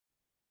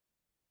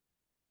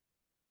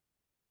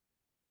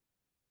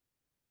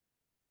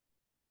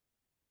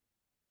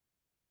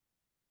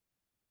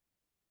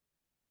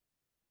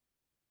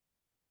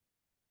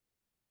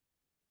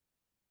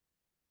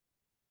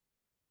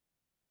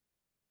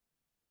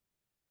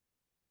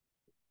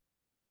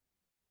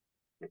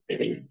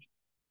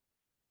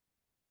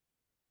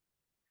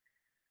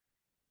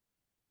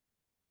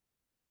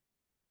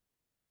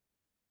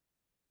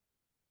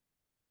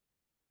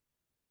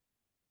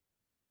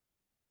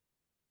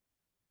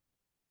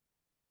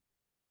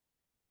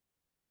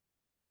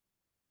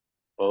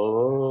ओ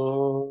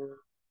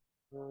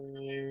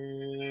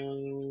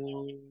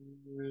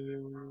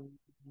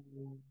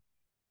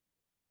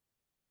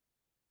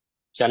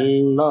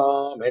चन्नो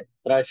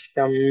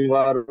मित्रश्चं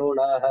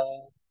वरुणः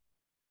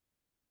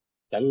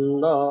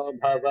चन्नो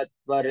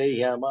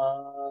भवत्वर्यमा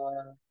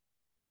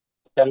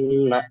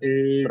चन्न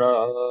इन्द्रो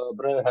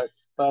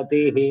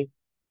बृहस्पतिः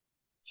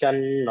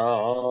चन्नो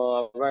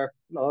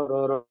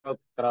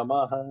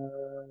विष्णुरुक्रमः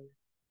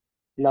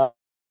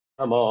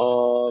नमो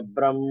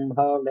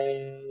ब्रह्मणे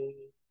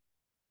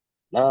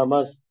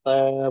नमस्ते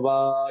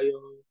वायु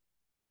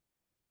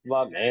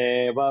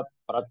त्वमेव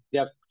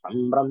प्रत्यक्षं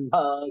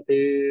ब्रह्मासि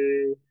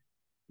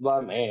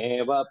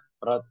त्वमेव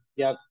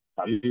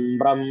प्रत्यक्षं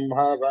ब्रह्म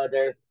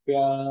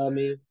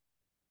वदिष्यामि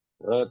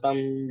ऋतं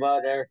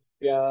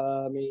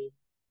वदिष्यामि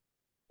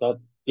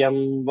सत्यं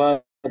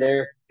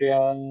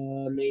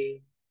वदिष्यामि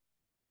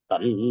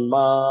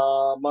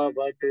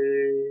तन्मामवतु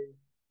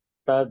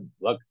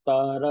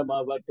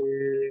तद्वक्तारमवतु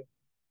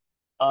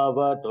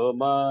अवतु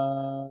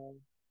माम्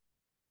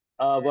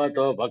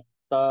अवतु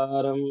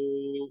वक्तारम्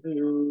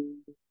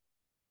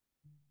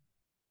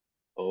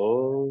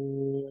ॐ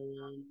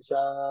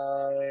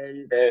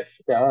शान्ति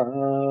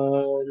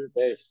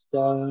शान्ति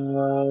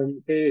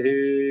शान्तिः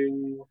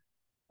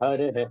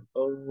हरिः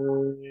ॐ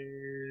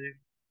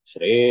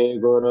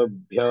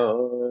श्रीगुरुभ्यो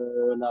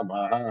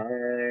नमः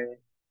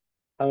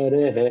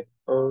हरिः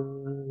ॐ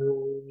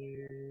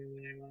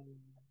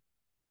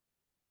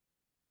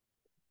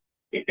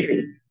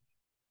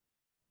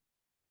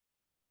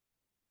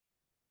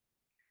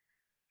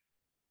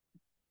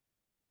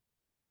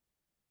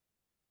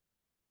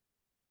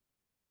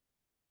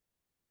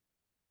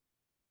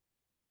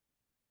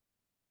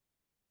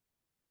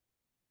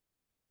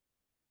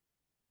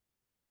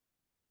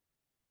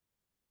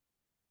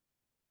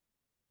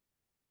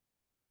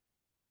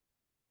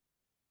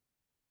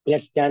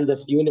Let's chant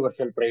this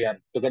universal prayer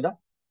together.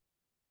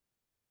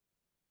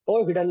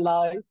 O hidden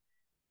light,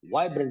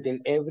 vibrant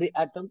in every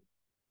atom,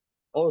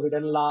 O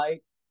hidden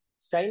light,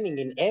 shining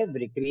in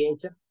every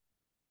creature,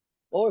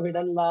 O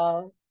hidden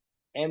love,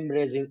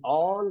 embracing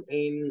all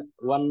in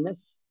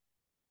oneness,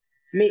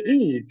 may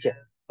each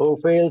who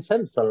feels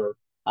himself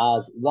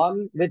as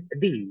one with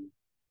thee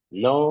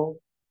know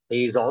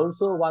he is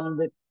also one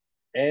with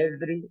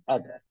every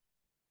other.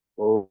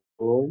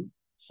 Om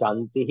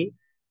Shanti,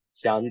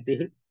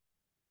 Shanti,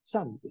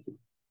 Shanti.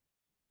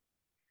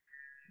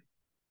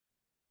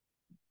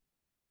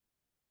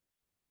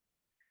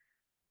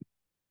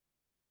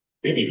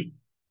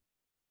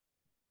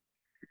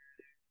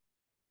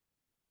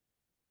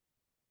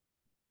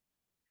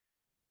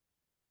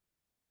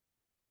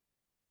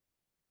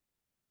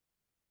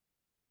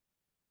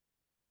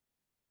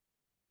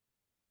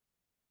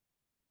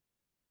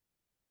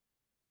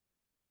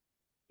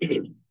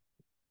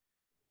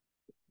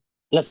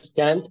 Let's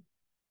chant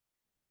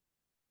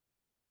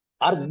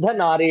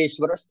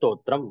Ardhanareshwara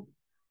Stotram.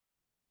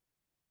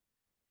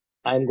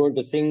 I am going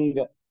to sing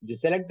the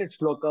selected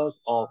shlokas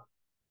of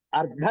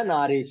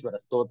Ardhanareshwara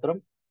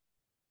Stotram.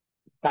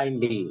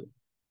 Kindly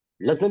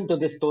listen to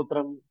this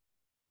stotram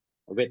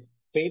with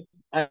faith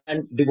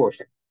and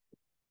devotion.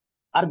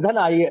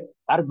 Ardhanari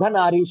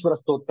Ardhanarishvara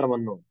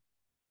ಸ್ತೋತ್ರವನ್ನು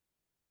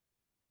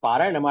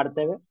ಪಾರಾಯಣ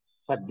ಮಾಡ್ತೇವೆ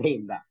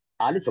ಶ್ರದ್ಧೆಯಿಂದ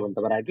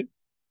ಆಲಿಸುವಂತವರಾಗಿ.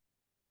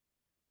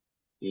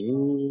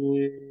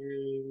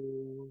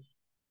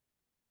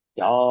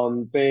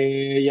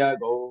 ಚಾಂಪೇಯ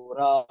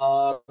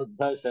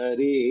ಗೌರಾರ್ಧ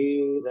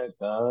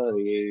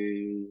ಶರೀರಕಾಯೇ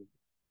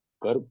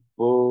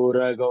ಕರ್ಪೂರ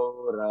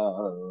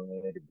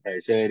ಗೌರಾರ್ಧ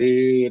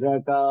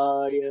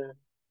ಶರೀರಕಾಯ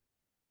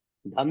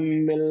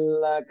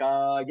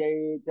धम्मिल्लकायै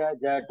च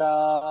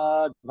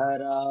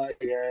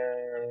जटाधराय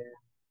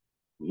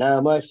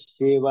नमः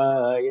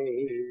शिवायै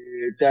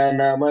च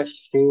नमः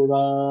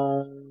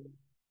शिवाय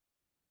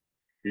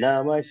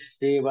नमः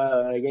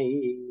शिवायै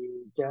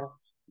च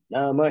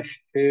नमः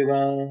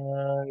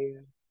शिवाय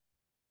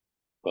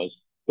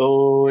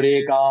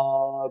कस्तूरिका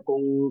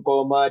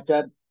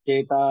कुङ्कुमचर्चितायै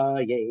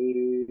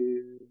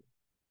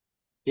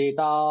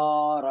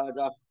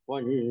चितारजः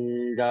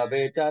पुञ्जविचर्चिताय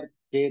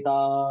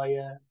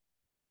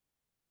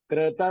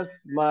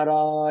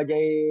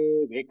कृतस्मरायै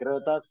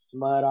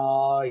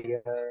विकृतस्मराय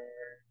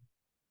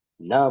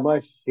नमः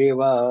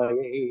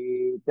शिवायै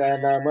च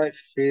नमः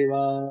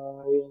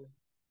शिवाय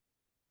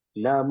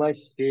नमः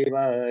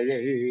शिवायै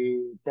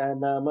च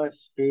नमः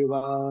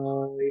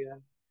शिवाय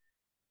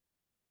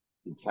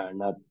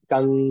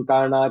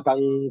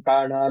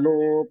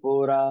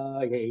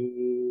झनत्कङ्कणकङ्कणनूपुरायै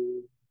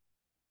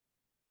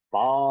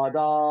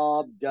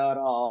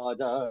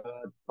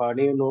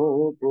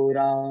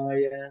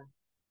पादाब्जराजत्फणिनूपुराय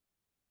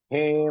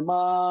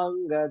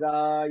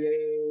हेमाङ्गदायै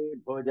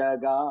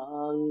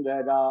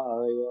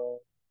भुजगाङ्गदाय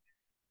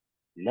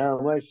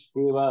नमः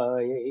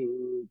शिवायै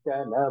च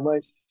नमः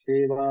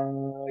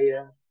शिवाय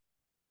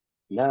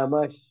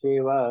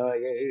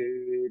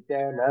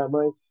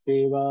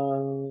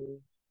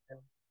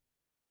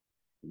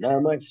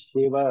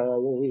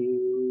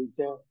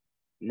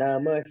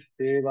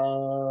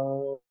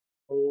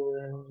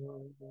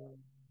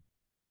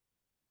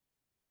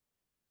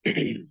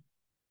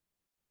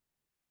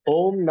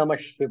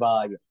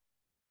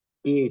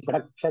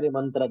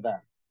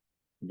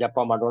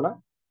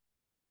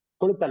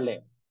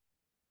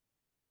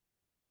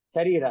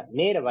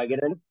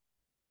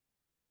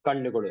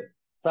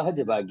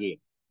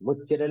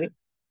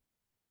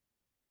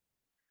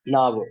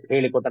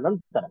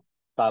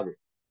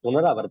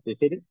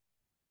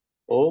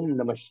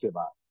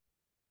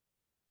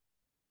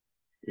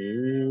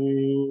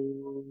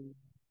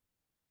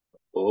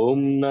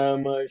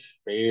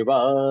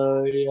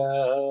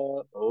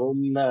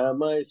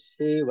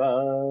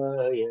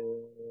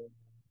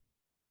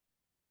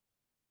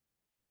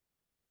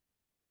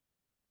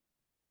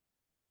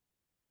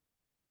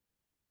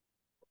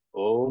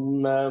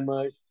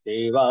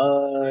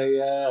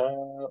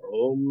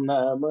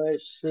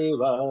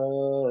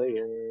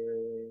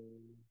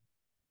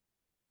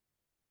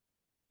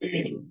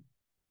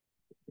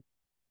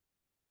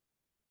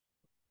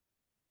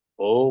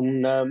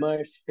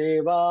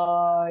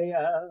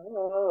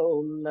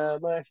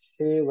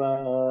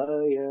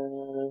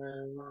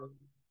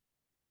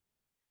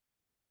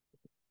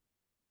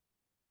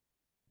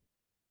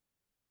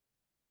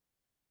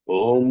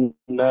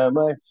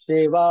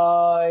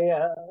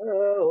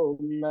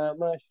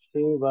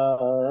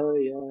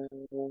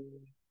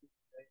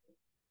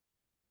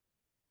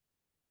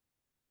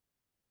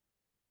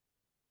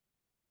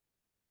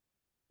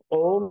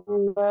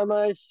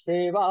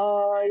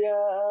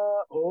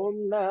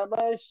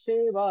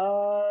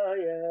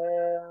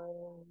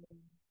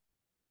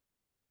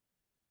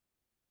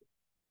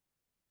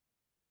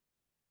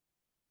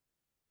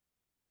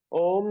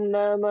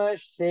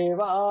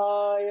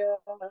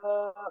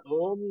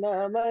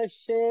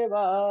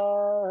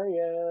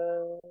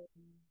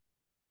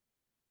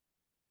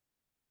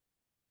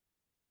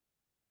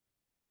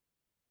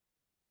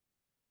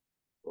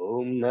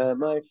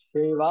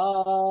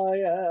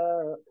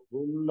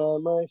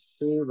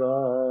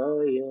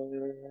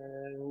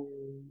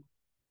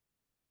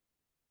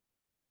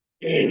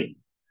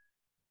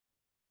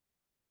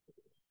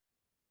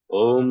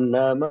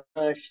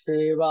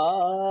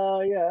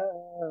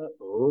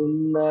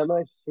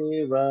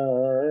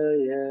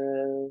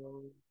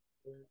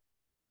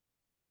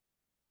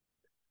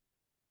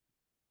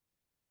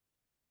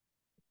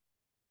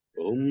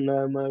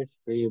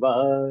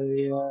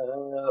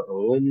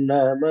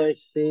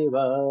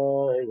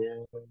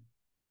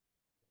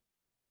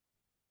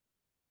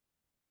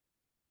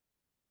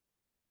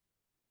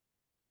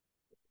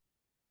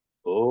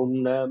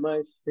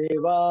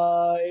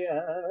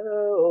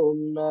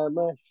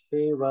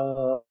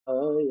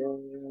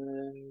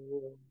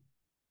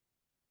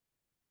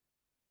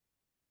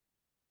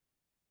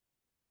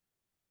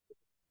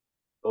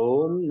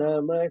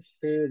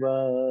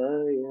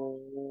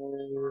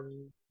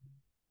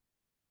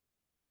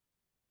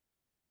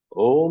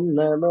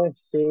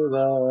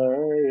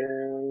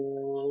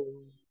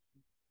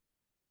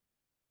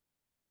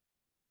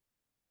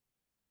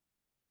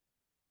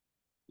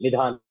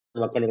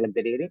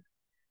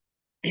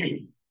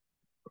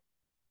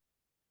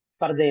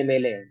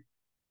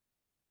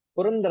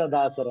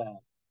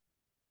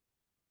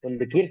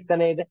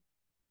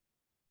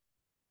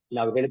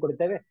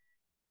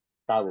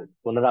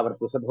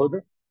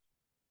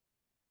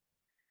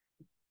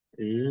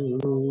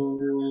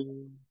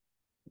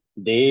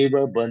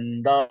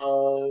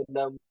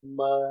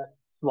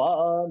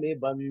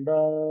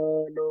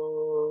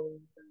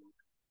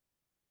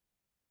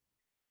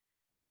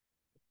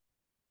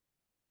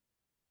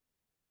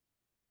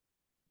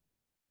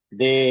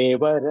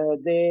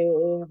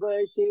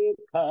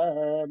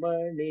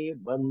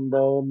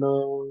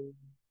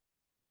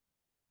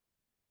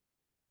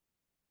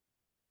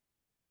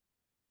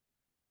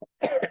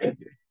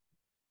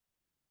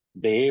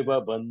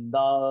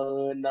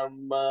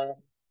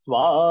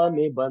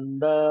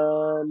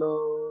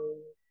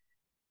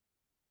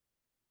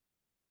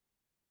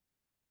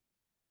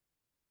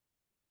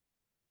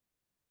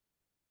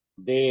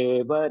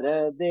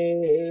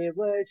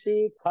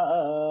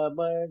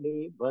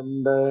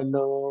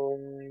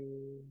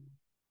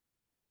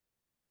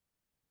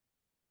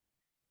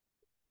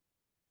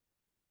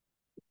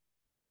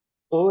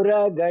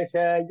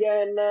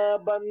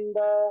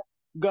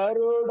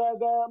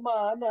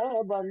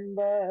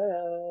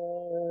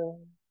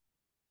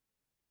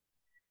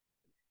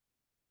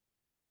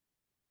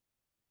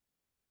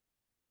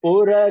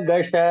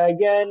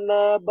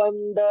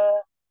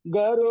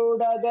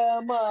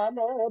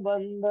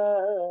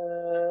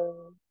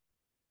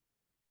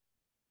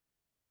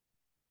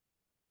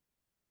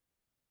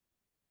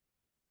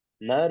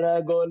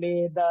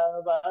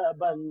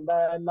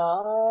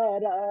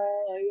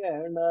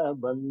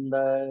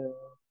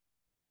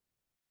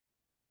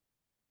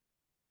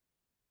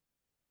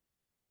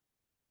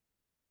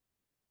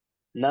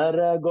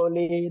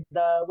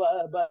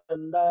ನರಗೊಲಿದವ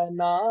ಬಂದ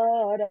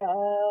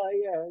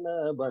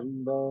ನಾರಾಯಣ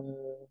ಬಂದ.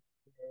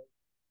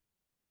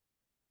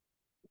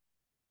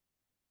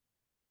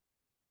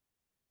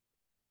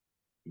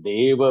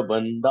 ದೇವ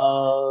ಬಂದ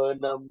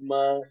ನಮ್ಮ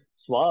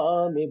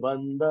ಸ್ವಾಮಿ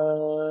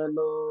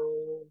ಬಂದನೋ.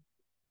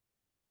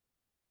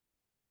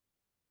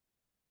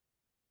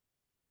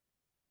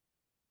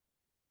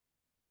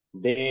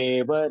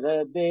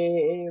 ದೇವರ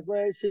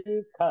ದೇವ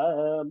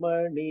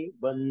ಶಿಖಾಮಣಿ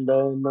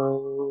ಬಂದನೋ.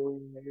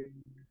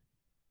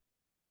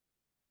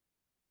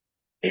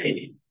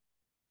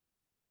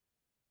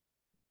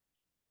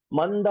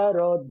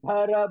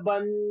 ಮಂದರೋದ್ಧರ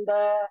ಬಂದ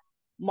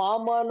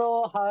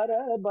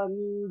ಮಾಮನೋಹರ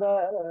ಬಂದ.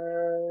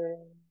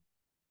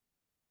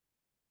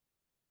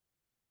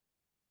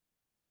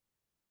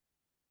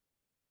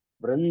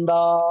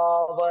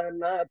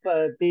 ಬೃಂದಾವನ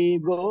ಪತಿ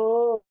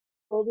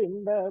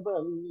ಗೋವಿಂದ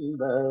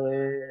ಬಂದ.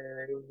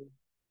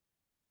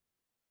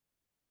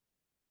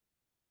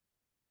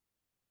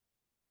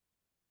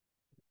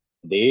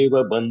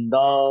 ದೇವ ಬಂದ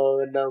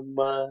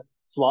ನಮ್ಮ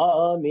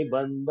ಸ್ವಾಮಿ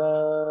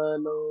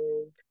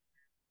ಬಂದನೋ.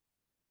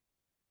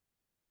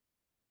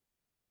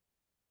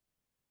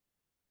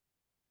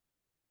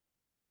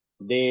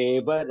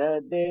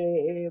 ದೇವರ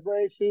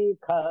ದೇವ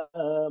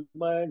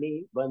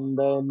ಶಿಖಾಮಣಿ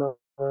ಬಂದನೋ.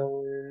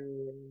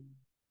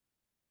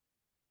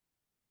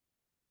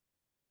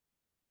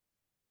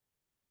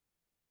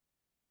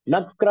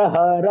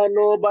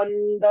 ನಕ್ರಹರನು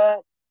ಬಂದ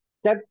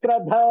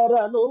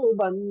ಚಕ್ರಧರನು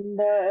ಬಂದ.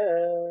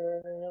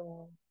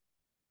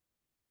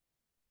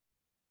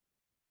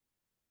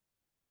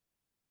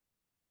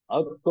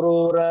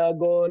 ಅಕ್ರೂರ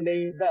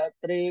ಗೋಲಿದ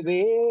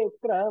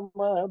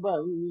ತ್ರಿವಿಕ್ರಮ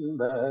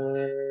ಬಂದ.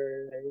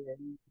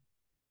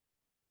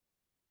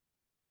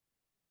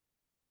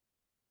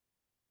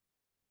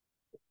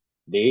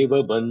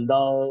 ದೇವ ಬಂದ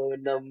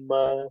ನಮ್ಮ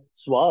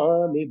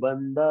ಸ್ವಾಮಿ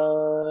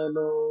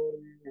ಬಂದನೋ.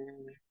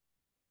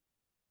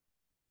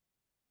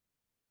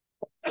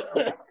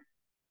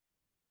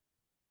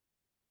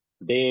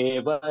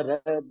 ದೇವರ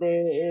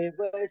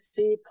ದೇವ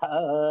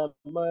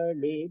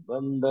ಶಿಖಾಮಣಿ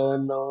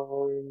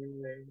ಬಂದನೋ.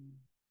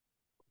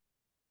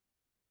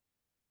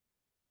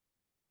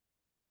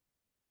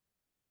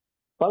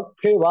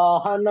 ಪಕ್ಷಿ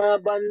ವಾಹನ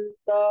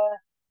ಬಂದ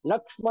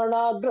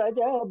ಲಕ್ಷ್ಮಣಾಗ್ರಜ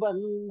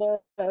ಬಂದ.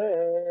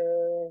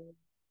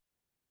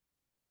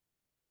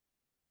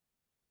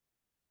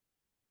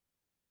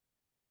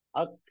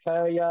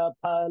 ಅಕ್ಷಯ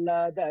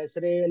ಫಲದ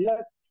ಶ್ರೀ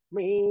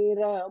ಲಕ್ಷ್ಮೀ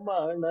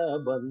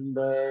ರಮಣ ಬಂದ.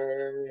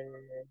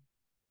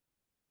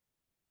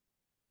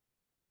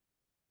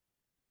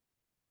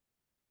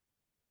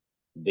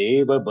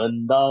 ದೇವ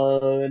ಬಂದ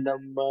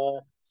ನಮ್ಮ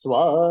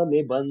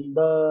ಸ್ವಾಮಿ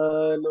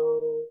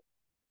ಬಂದನೋ.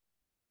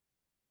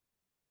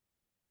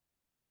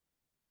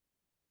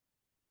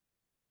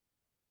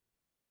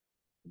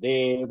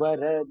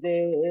 ದೇವರ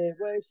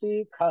ದೇವ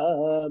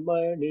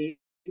ಶಿಖಾಮಣಿ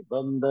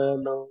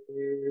ಬಂದನೋ.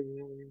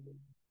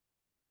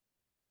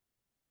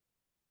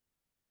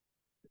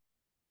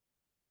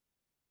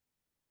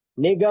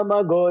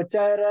 ನಿಗಮ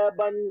ಗೋಚರ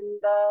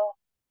ಬಂದ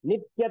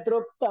ನಿತ್ಯ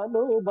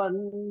ತೃಪ್ತನು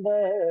ಬಂದ.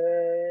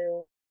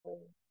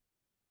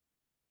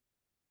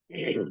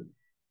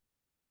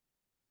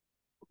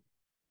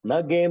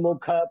 ನಗೆ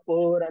ಮುಖ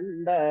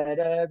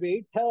ಪುರಂದರ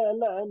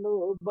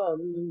ವಿಠಲನು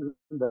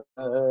ಬಂದ.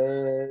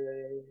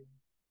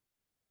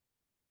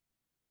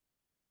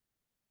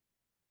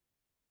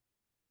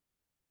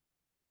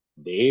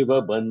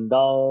 ದೇವ ಬಂದ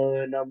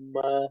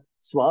ನಮ್ಮ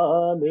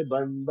ಸ್ವಾಮಿ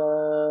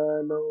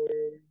ಬಂದನೋ.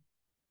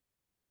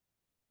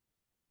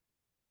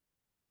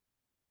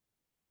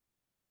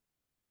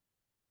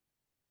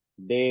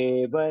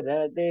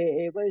 ದೇವರ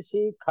ದೇವ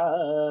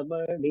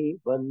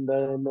ಶಿಖಾಮಣಿ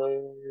ಬಂದನೋ.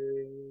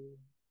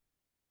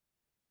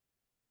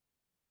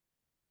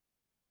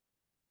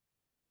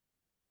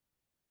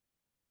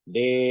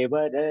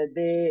 ದೇವರ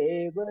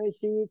ದೇವ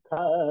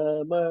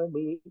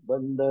ಶಿಖಾಮಣಿ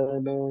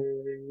ಬಂದನೋ.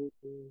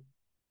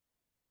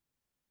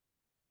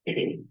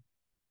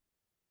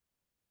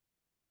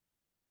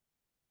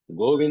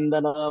 ಗೋವಿಂದ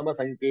ನಾಮ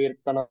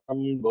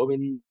ಸಂಕೀರ್ತನಂ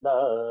ಗೋವಿಂದ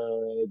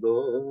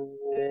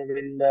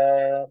ಗೋವಿಂದ.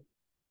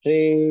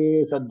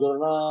 ಶ್ರೀ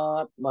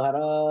ಸದ್ಗುರುನಾಥ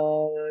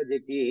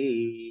ಮಹಾರಾಜ್ ಕಿ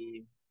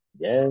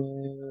जय.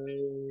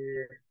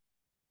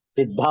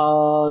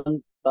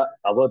 सिद्धांत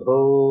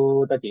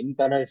अवधूत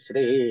चिंतन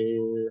श्री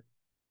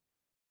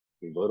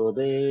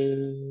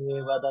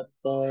गुरुदेव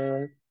दत्त.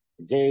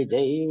 जय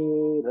जय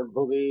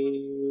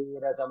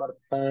रघुवीर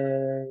समर्थ.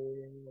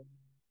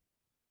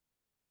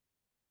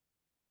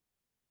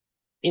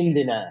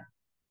 ಇಂದಿನ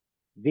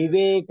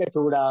ವಿವೇಕ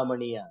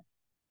ಚೂಡಾಮಣಿಯ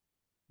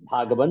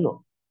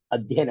ಭಾಗವನ್ನು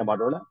ಅಧ್ಯಯನ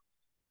ಮಾಡೋಣ.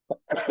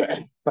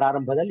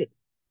 ಪ್ರಾರಂಭದಲ್ಲಿ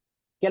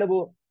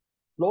ಕೆಲವು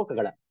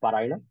ಶ್ಲೋಕಗಳ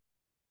ಪಾರಾಯಣ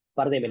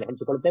ಪರದೆ ಮೇಲೆ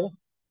ಹಂಚಿಕೊಳ್ಳುತ್ತೇವೆ.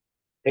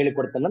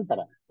 ಹೇಳಿಕೊಡ್ತ ನಂತರ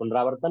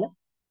ಪುನರಾವರ್ತನೆ.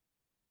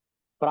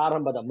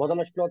 ಪ್ರಾರಂಭದ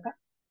ಮೊದಲ ಶ್ಲೋಕ,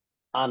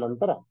 ಆ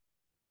ನಂತರ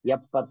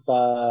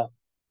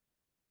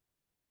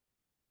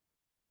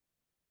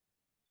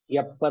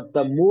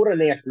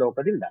 73ನೆಯ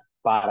ಶ್ಲೋಕದಿಂದ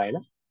ಪಾರಾಯಣ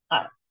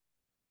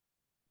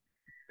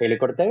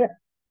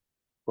ಹೇಳಿಕೊಡ್ತೇವೆ.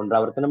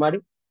 ಪುನರಾವರ್ತನೆ ಮಾಡಿ.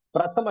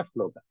 ಪ್ರಥಮ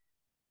ಶ್ಲೋಕ.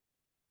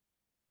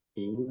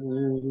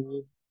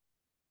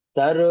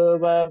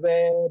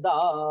 सर्ववेदान्त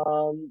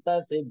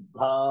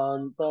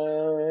सिद्धान्त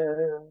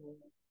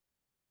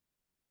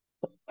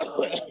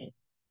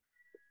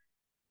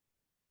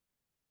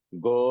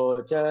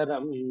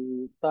गोचरं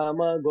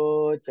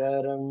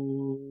तमगोचरम्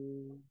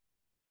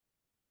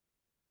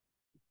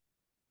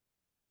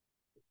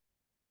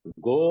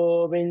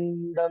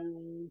गोविन्दं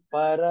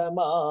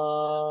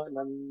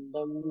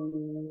परमानन्दम्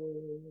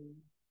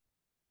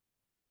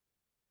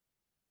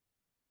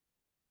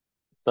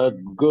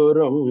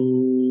सद्गुरुं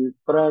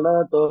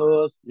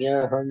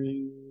प्रणतोऽस्म्यहम्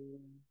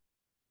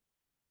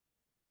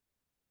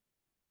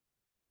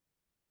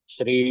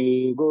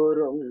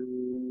श्रीगुरुं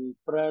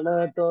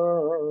प्रणतोऽस्म्यहम्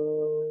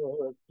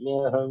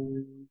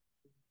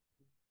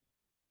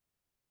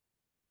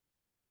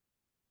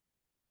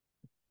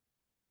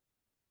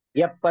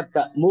ಎಪ್ಪತ್ತ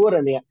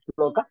ಮೂರನೆಯ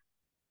ಶ್ಲೋಕ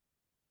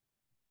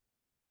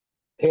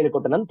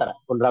ಹೇಳಿಕೊಟ್ಟ ನಂತರ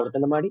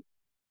ಪುನರಾವರ್ತನೆ ಮಾಡಿ.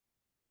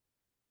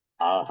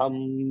 ಅಹಂ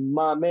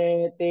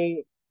ಮಮೇತಿ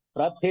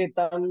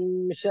ಪ್ರಥಿತಂ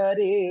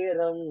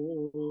ಶರೀರಂ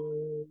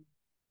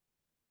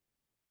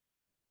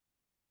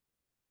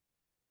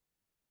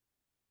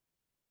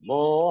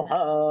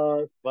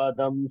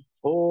ಮೋಹಾಸ್ಪದಂ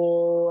ಸ್ಥೂಲಮಿತೀರ್ಯತೆ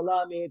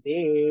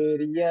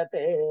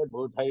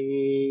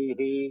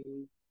ಬುಧೈಃ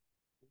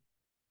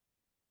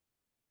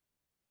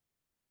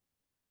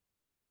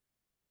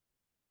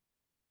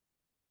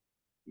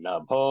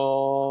ನಭೋ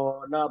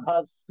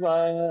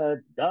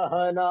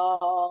ನಭಸ್ವದ್ದಹನಾ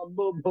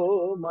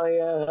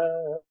ಬುಭೂಮಯಃ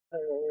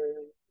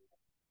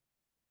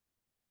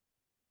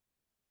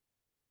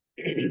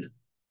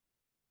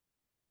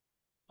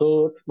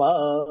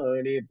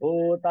सूक्ष्माणि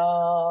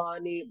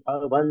भूतानि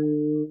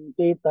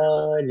भवन्ति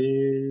तानि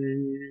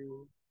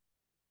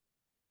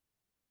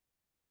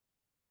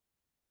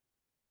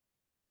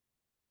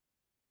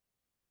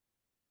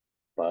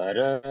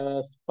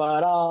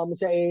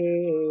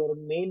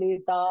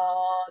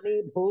परस्परांशैर्मिलितानि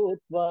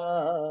भूत्वा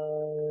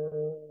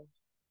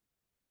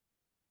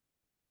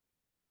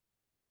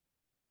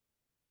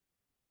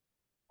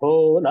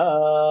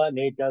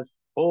स्थूलानि च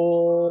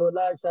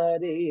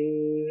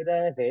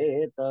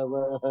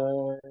स्थूलशरीरहेतवः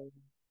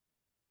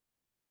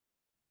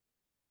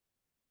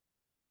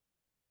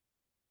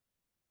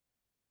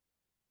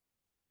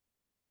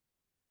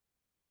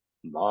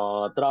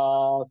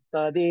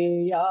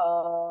मात्रास्तदीया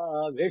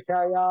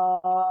विषया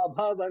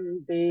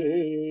भवन्ति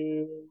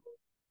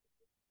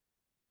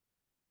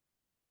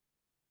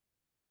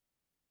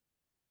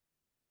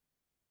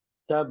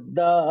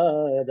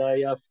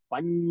शब्दादयः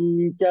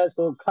पञ्च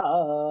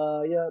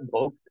सुखाय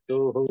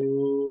भोक्तुः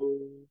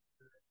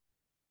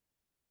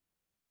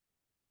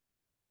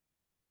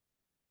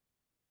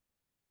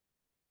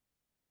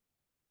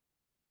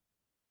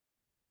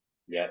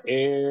य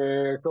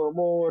एषु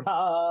मूढा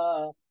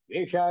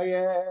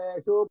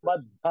विषयेषु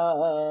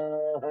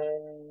बद्धाः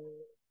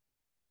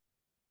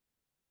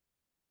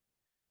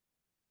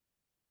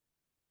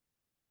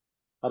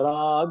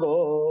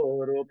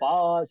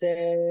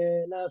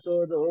रागोरुपासेन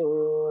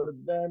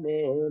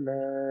सुदुर्दमेन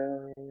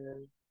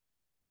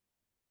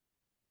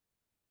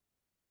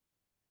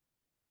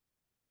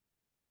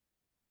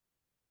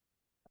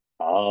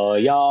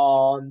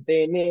आयान्ति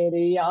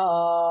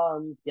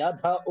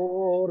निर्यान्त्यथ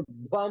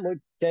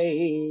ऊर्ध्वमुच्चैः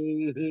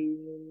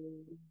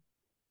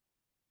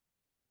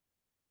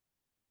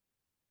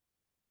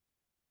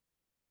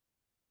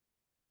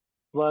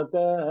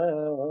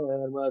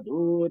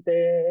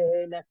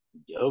स्वकर्मधूतेन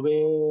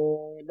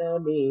जुवेन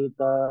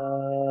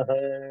नीताः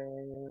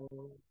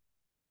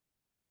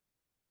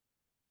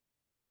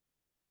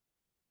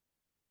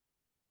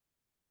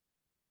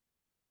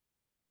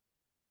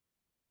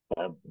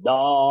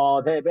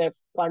शब्दाभिः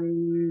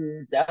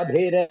पञ्चभिरेव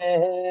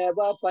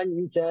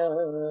पञ्च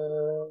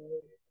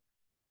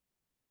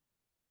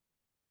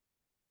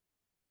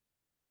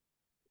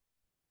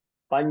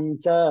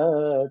पञ्च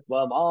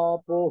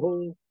त्वमापुः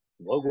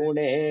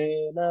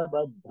स्वगुणेन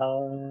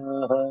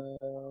बद्धाः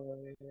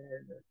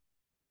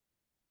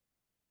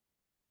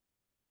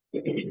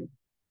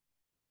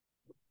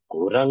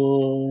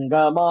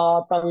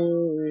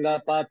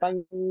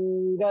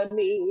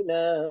कुरङ्गमातङ्गपतङ्गमीन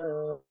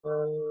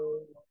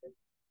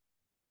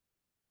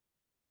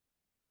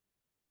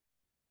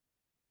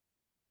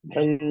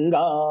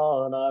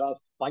भृङ्गानरः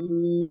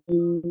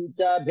पञ्चभिरञ्चितः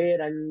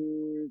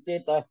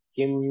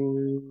किम्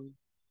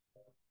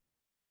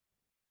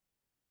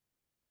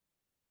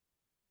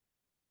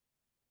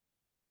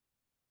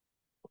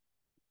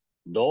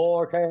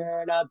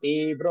दोषेण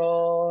तीव्रो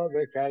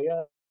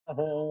विषयः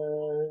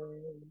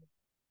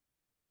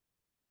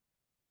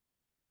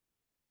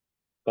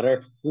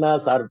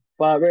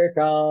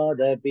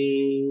कृष्णसर्पविषादपि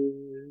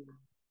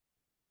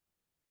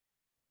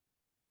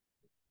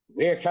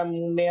विषं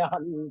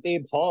निहन्ति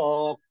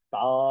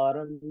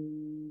भोक्तारम्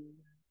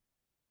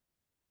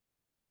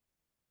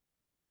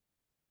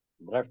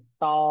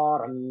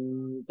द्रष्टारं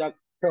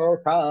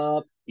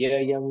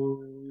चक्षुषाप्ययम्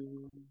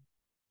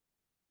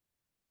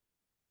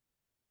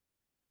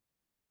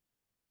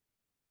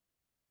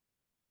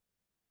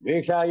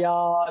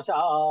विषयाशा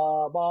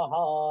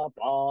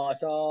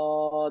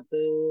महापाशात्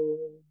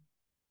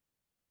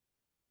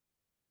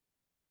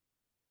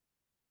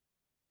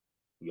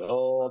यो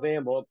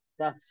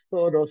विमुक्तः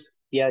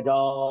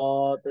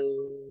सुदुस्त्यजात्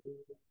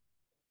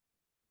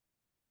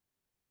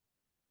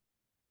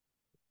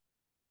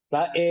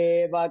स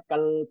एव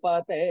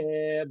कल्पते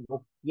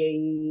मुक्त्यै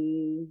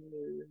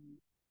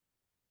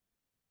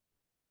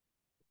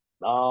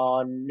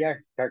नान्यः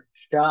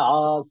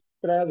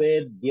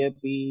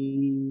शास्त्रवेद्यपि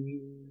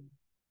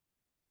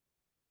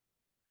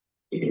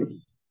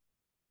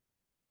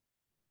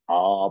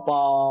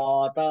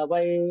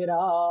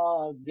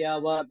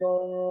आपातवैराग्यवतो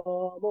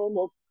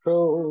मुमुक्षु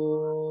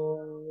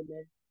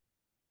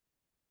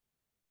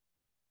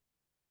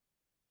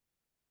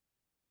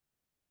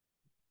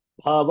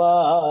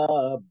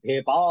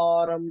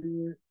भवाब्धिपारं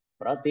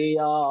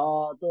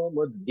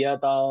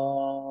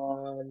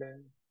प्रतियातुमुद्यतान्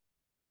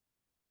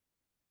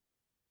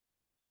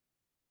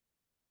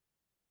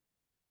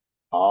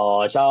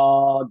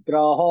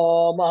आशाग्रहो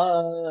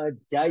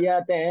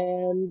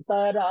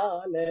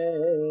मज्जयतेऽन्तराले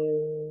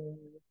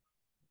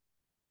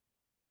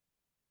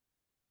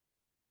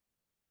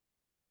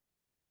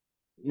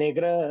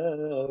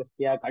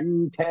निगृह्य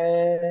कण्ठे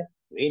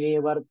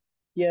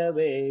विनिवर्त्य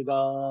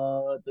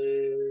वेगात्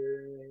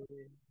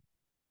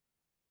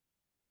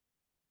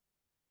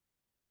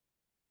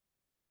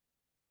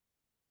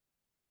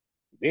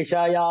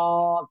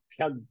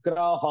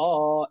विषयाख्यग्रहो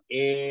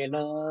येन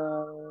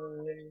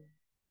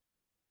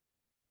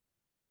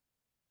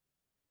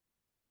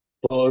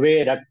तो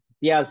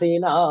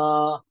विरक्त्यसिना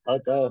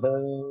हतः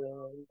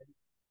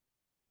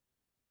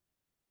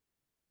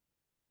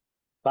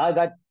स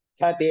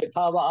गच्छति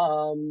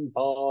भवान्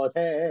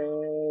भोजे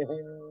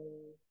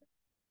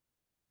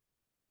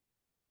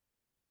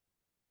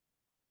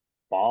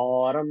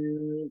पारं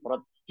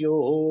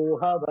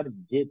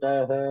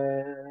प्रत्यूहवर्जितः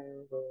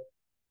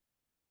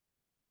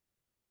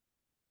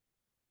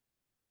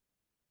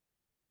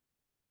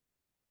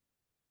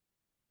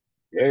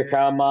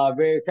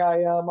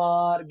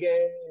विषमविषयमार्गे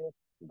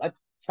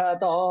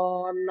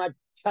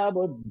गच्छतोऽन्नच्छ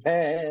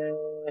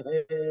बुद्धेः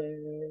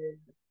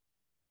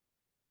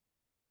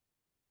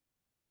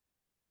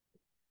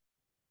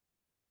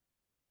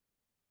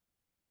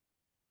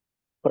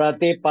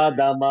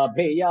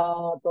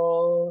प्रतिपदमभियातो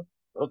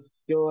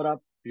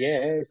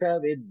मृत्युरप्येष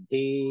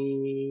विद्धि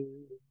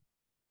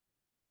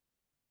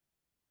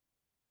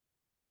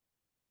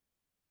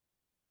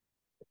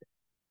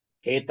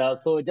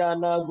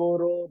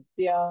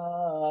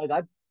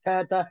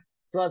हितसुजनगुरुत्यागच्छत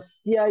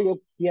स्वस्य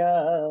युक्त्या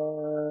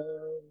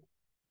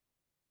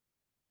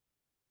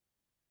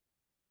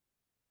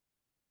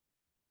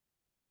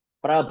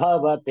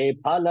प्रभवति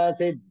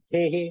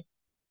फलसिद्धिः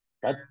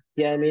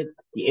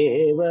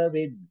सत्यमित्येव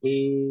विद्धि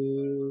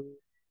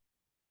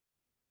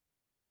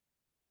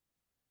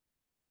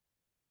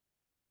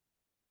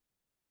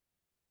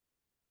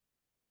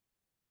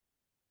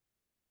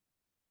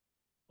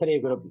ಶ್ರೀ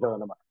ಗುರುಭ್ಯೋ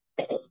ನಮಃ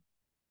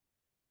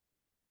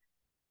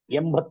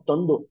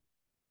 81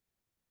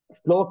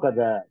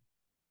 ಶ್ಲೋಕದ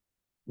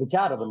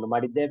ವಿಚಾರವನ್ನು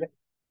ಮಾಡಿದ್ದೇವೆ.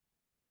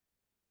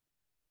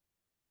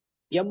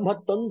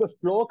 81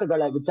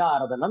 ಶ್ಲೋಕಗಳ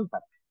ವಿಚಾರದ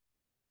ನಂತರ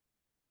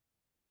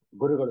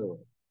ಗುರುಗಳು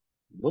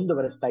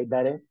ಮುಂದುವರಿಸ್ತಾ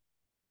ಇದ್ದಾರೆ.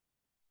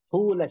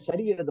 ಸ್ಥೂಲ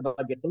ಶರೀರದ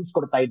ಬಗ್ಗೆ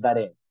ತಿಳಿಸ್ಕೊಡ್ತಾ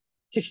ಇದ್ದಾರೆ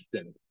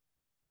ಶಿಷ್ಯರು.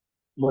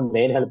 ಮುಂದೆ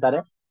ಏನ್ ಹೇಳ್ತಾರೆ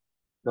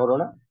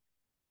ನೋಡೋಣ.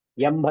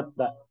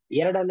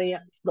 82ನೆಯ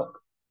ಶ್ಲೋಕ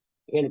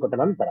ಹೇಳ್ಕೊಟ್ಟ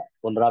ನಂತರ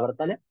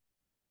ಪುನರಾವರ್ತನೆ.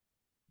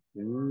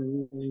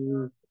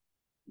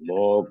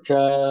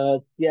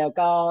 ಮೋಕ್ಷಸ್ಯ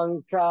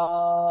ಕಾಂಕ್ಷಾ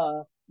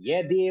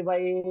ಯದಿ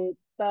ವೈ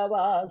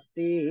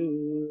ತವಾಸ್ತಿ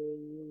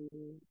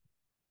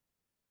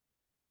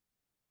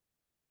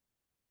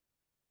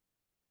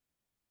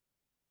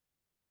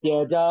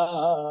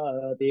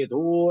ತ್ಯಜಾತಿ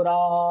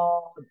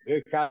ದೂರಾದ್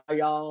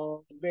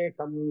ವಿಷಯಾನ್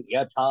ವಿಷಂ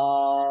ಯಥಾ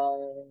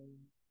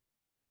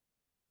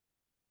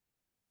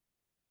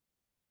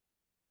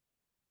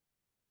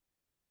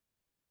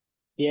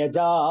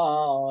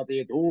त्यजाति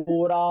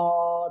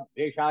दूरात्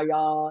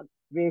विषयान्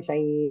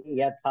विषं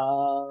यथा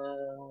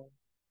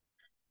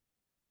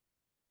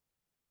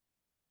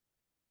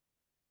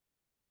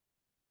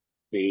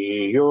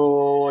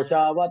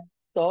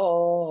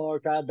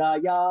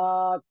पीयूषवत्तोषधया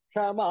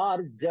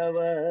क्षमार्जव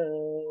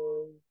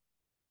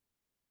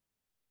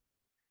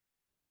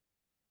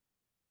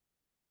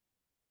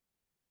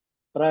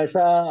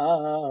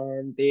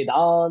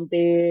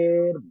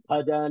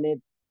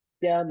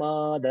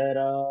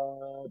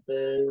प्रशान्तिदान्तिर्भजनित्यमादरात्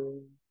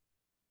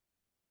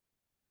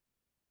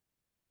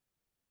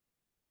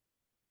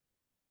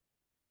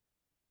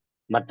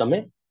ಮತ್ತೊಮ್ಮೆ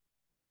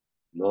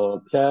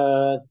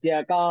ಮೋಕ್ಷಸ್ಯ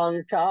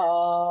ಕಾಂಕ್ಷಾ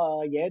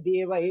ಯದಿ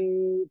ವೈ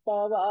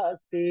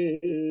ತವಾಸ್ತಿ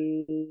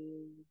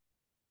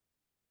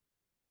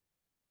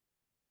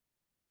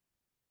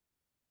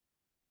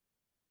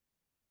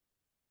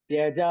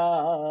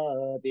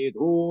त्यजाति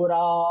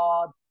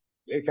दूरात्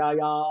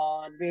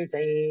विषयान्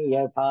विषं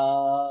यथा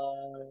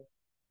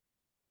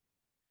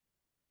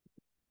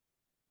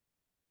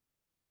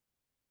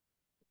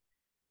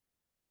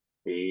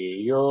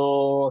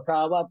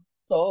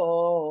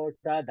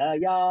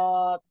पीयूषवत्तोषधया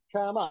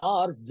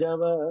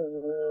क्षमार्जव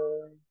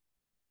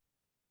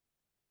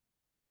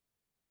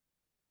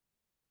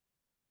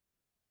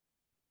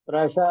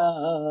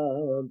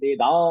प्रशान्ति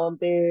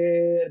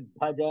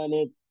दान्तेर्भज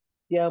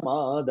नित्यमादरात्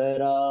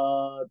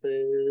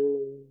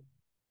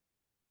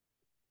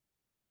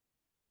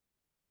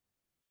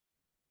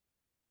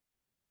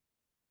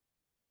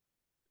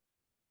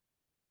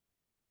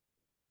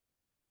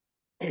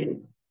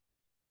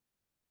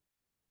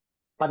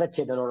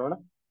पदच्छेद नोडोण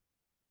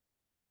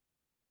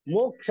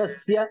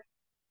मोक्षस्य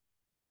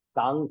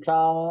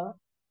कांक्षा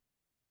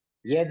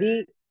यदि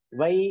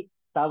वै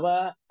तव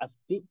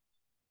अस्ति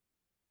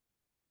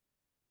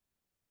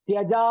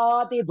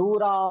त्यजाति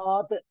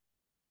दूरात्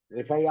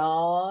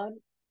विषयान्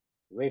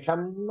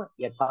विषम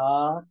यथा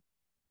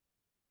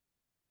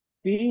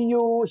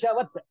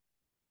पीयूषवत्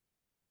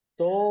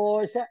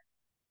तोष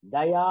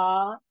दया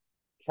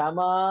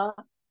क्षमा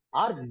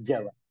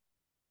आर्जव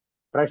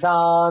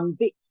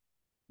प्रशांति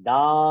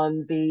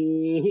दान्ति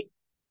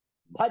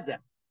भज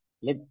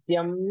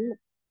नित्यं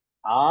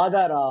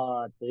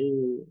आदरात्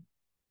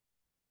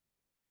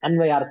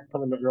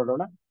ಅನ್ವಯಾರ್ಥವನ್ನು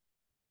ನೋಡೋಣ.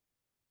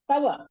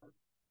 ತವ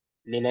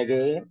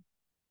ನಿನಗೆ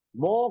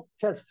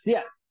ಮೋಕ್ಷಸ್ಯ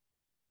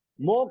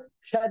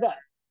ಮೋಕ್ಷದ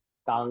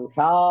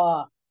ಕಾಂಕ್ಷಾ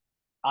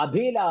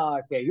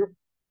ಅಭಿಲಾಷೆಯು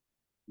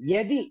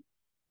ಯದಿ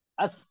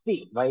ಅಸ್ತಿ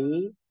ವೈ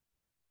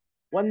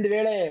ಒಂದು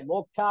ವೇಳೆ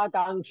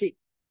ಮೋಕ್ಷಾಕಾಂಕ್ಷಿ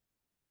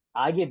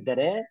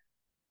ಆಗಿದ್ದರೆ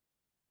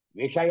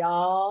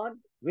ವಿಷಯಾನ್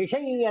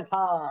ವಿಷಯಥ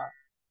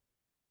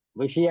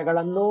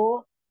ವಿಷಯಗಳನ್ನು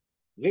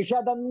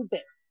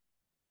ವಿಷದಂತೆ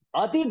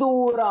ಅತಿ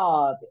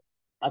ದೂರಾತ್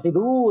ಅತಿ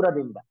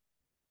ದೂರದಿಂದ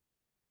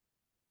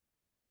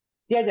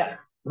ತ್ಯಜ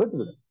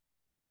ಬಿಟ್ಬಿಡು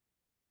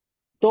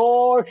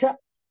ತೋಷ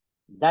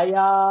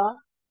ದಯಾ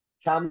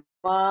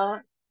ಕ್ಷಮ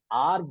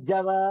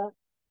ಆರ್ಜವ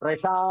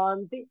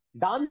ಪ್ರಶಾಂತಿ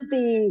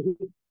ದಾಂತಿ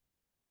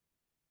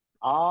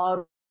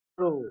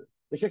ಆರು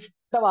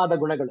ವಿಶಿಷ್ಟವಾದ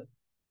ಗುಣಗಳು,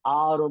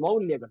 ಆರು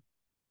ಮೌಲ್ಯಗಳು: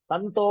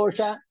 ಸಂತೋಷ,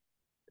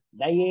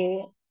 ದಯೆ,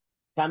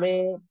 ಕ್ಷಮೆ,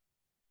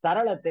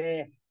 ಸರಳತೆ,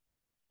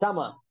 ಸಮ,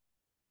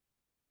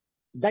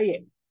 ದಯೆ.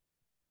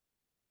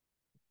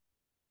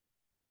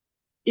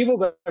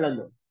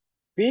 ಇವುಗಳನ್ನು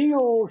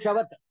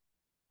ಪೀಯೂಷವತ್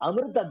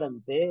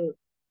ಅಮೃತದಂತೆ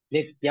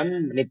ನಿತ್ಯಂ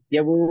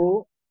ನಿತ್ಯವೂ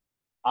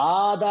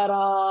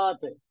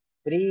ಆದರಾತ್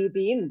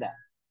ಪ್ರೀತಿಯಿಂದ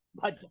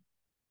ಭಜ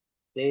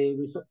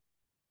ಸೇವಿಸು.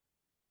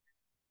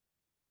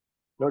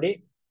 ನೋಡಿ,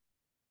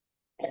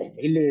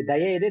 ಇಲ್ಲಿ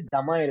ದಯೆ ಇದೆ,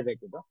 ದಮ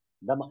ಇರಬೇಕಿದು.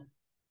 ದಮ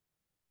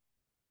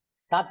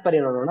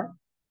ತಾತ್ಪರ್ಯ ನೋಡೋಣ.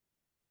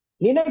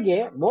 ನಿನಗೆ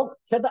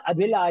ಮೋಕ್ಷದ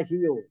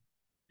ಅಭಿಲಾಷೆಯು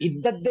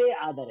ಇದ್ದದ್ದೇ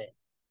ಆದರೆ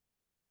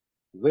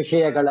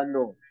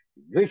ವಿಷಯಗಳನ್ನು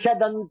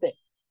ವಿಷದಂತೆ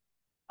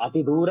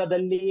ಅತಿ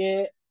ದೂರದಲ್ಲಿಯೇ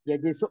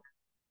ತ್ಯಜಿಸು.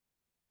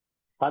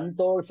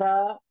 ಸಂತೋಷ,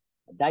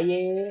 ದಯೆ,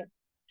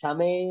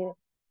 ಕ್ಷಮೆ,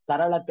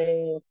 ಸರಳತೆ,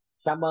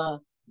 ಶಮ,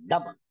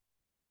 ದಮ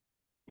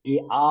ಈ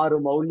ಆರು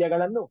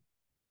ಮೌಲ್ಯಗಳನ್ನು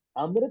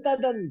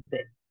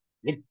ಅಮೃತದಂತೆ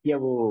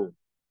ನಿತ್ಯವೂ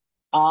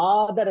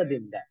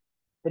ಆದರದಿಂದ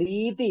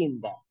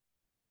ಪ್ರೀತಿಯಿಂದ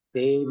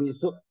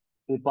ಸೇವಿಸು,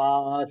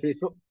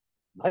 ಉಪಾಸಿಸು,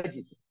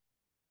 ಭಜಿಸು.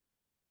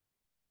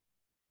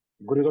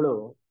 ಗುರುಗಳು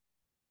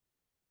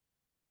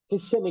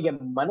ಶಿಷ್ಯನಿಗೆ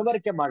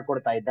ಮನವರಿಕೆ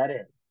ಮಾಡಿಕೊಡ್ತಾ ಇದ್ದಾರೆ.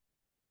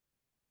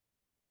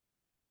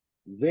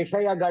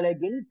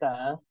 ವಿಷಯಗಳಿಗಿಂತ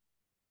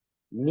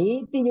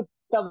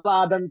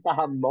ನೀತಿಯುಕ್ತವಾದಂತಹ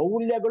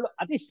ಮೌಲ್ಯಗಳು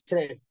ಅತಿ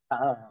ಶ್ರೇಷ್ಠ.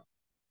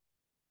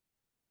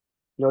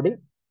 ನೋಡಿ,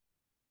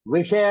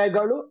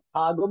 ವಿಷಯಗಳು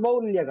ಹಾಗೂ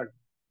ಮೌಲ್ಯಗಳು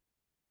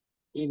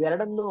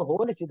ಇವೆರಡನ್ನು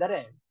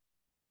ಹೋಲಿಸಿದರೆ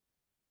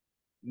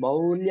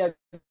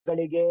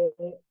ಮೌಲ್ಯಗಳಿಗೆ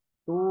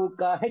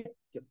ತೂಕ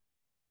ಹೆಚ್ಚು.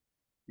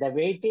 The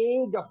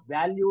weightage of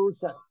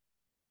values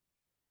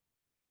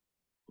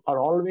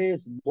are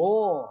always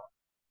more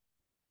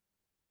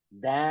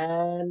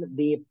than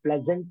the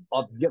pleasant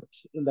objects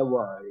in the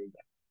world.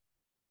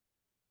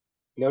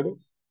 ನೋಡಿ,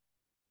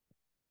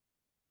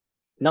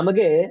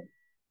 ನಮಗೆ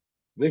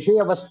ವಿಷಯ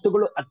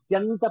ವಸ್ತುಗಳು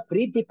ಅತ್ಯಂತ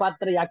ಪ್ರೀತಿ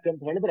ಪಾತ್ರ. ಯಾಕೆ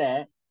ಅಂತ ಹೇಳಿದ್ರೆ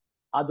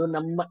ಅದು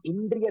ನಮ್ಮ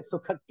ಇಂದ್ರಿಯ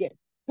ಸುಖಕ್ಕೆ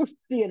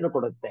ಪುಷ್ಟಿಯನ್ನು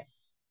ಕೊಡುತ್ತೆ.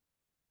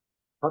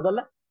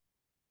 ಹೌದಲ್ಲ?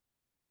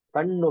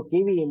 ಕಣ್ಣು,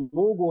 ಕಿವಿ,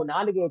 ಮೂಗು,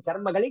 ನಾಲಿಗೆ,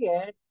 ಚರ್ಮಗಳಿಗೆ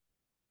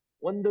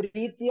ಒಂದು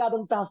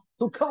ರೀತಿಯಾದಂತಹ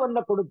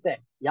ಸುಖವನ್ನು ಕೊಡುತ್ತೆ.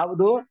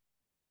 ಯಾವುದು?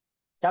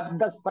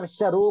 ಶಬ್ದ, ಸ್ಪರ್ಶ,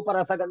 ರೂಪ,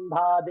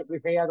 ರಸಗಂಧಾದಿ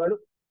ವಿಷಯಗಳು,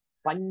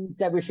 ಪಂಚ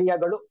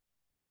ವಿಷಯಗಳು.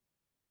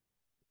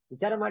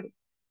 ವಿಚಾರ ಮಾಡಿ.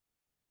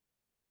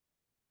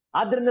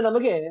 ಆದ್ರಿಂದ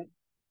ನಮಗೆ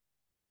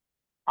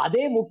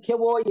ಅದೇ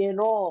ಮುಖ್ಯವೋ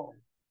ಏನೋ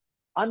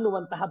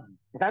ಅನ್ನುವಂತಹ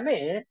ಭ್ರಮೆ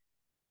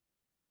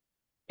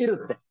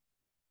ಇರುತ್ತೆ.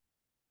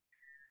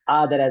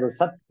 ಆದರೆ ಅದು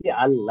ಸತ್ಯ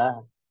ಅಲ್ಲ.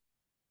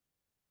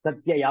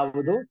 ಸತ್ಯ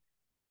ಯಾವುದು?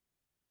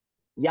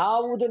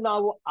 ಯಾವುದು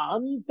ನಾವು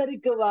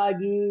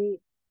ಆಂತರಿಕವಾಗಿ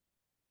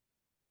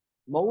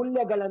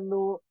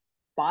ಮೌಲ್ಯಗಳನ್ನು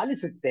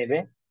ಪಾಲಿಸುತ್ತೇವೆ,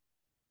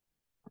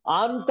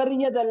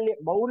 ಆಂತರ್ಯದಲ್ಲಿ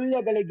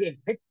ಮೌಲ್ಯಗಳಿಗೆ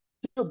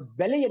ಹೆಚ್ಚು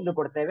ಬೆಲೆಯನ್ನು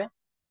ಕೊಡ್ತೇವೆ,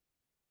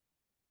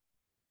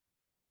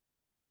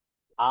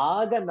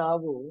 ಆಗ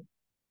ನಾವು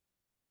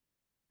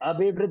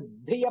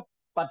ಅಭಿವೃದ್ಧಿಯ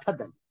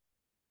ಪಥದಲ್ಲಿ,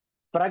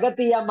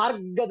 ಪ್ರಗತಿಯ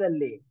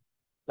ಮಾರ್ಗದಲ್ಲಿ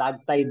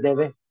ಸಾಗ್ತಾ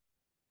ಇದ್ದೇವೆ.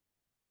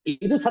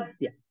 ಇದು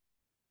ಸತ್ಯ.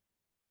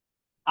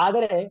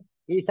 ಆದರೆ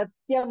ಈ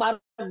ಸತ್ಯ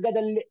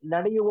ಮಾರ್ಗದಲ್ಲಿ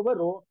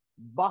ನಡೆಯುವವರು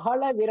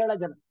ಬಹಳ ವಿರಳ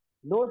ಜನ.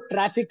 No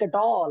traffic at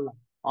all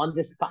on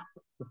this path.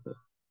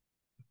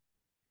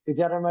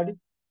 ವಿಚಾರ ಮಾಡಿ.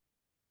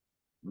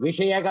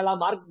 ವಿಷಯಗಳ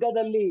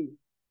ಮಾರ್ಗದಲ್ಲಿ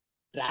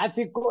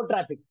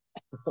ಟ್ರಾಫಿಕ್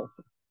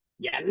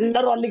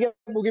ಎಲ್ಲರೂ ಅಲ್ಲಿಗೆ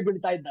ಮುಗಿ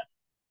ಬೀಳ್ತಾ ಇದ್ದಾರೆ.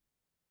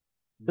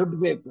 ದುಡ್ಡು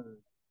ಬೇಕು,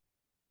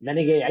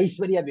 ನನಗೆ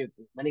ಐಶ್ವರ್ಯ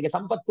ಬೇಕು, ನನಗೆ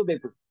ಸಂಪತ್ತು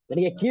ಬೇಕು,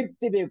 ನನಗೆ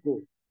ಕೀರ್ತಿ ಬೇಕು,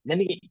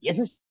 ನನಗೆ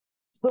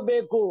ಯಶಸ್ಸು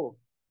ಬೇಕು,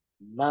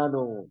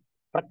 ನಾನು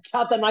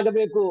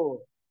ಪ್ರಖ್ಯಾತನಾಗಬೇಕು.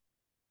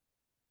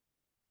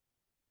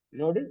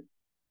 ನೋಡಿ,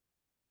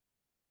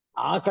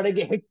 ಆ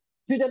ಕಡೆಗೆ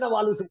ಹೆಚ್ಚು ಜನ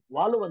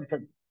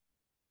ವಾಲುವಂಥದ್ದು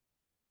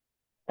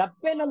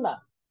ತಪ್ಪೇನಲ್ಲ,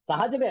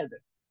 ಸಹಜವೇ ಅದು.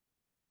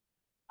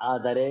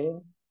 ಆದರೆ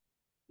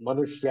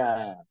ಮನುಷ್ಯ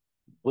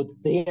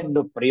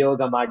ಬುದ್ಧಿಯನ್ನು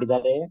ಪ್ರಯೋಗ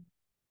ಮಾಡಿದರೆ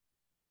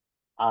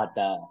ಆತ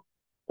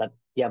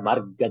ಸತ್ಯ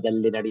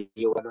ಮಾರ್ಗದಲ್ಲಿ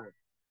ನಡೆಯುವನು.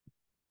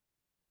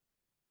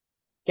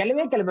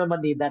 ಕೆಲವೇ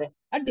ಮಂದಿ ಇದ್ದಾರೆ,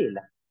 ಅಡ್ಡಿ ಇಲ್ಲ.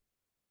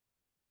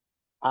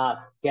 ಆ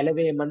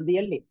ಕೆಲವೇ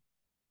ಮಂದಿಯಲ್ಲಿ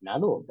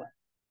ನಾನು ಒಬ್ಬ.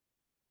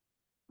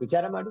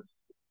 ವಿಚಾರ ಮಾಡು.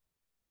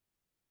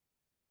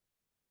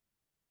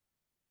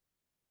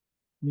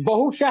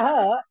 ಬಹುಶಃ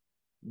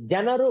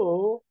ಜನರು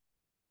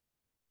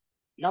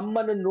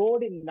ನಮ್ಮನ್ನು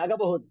ನೋಡಿ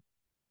ನಗಬಹುದು.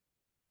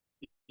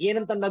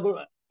 ಏನಂತ ನಗು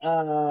ಆ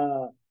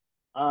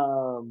ಆ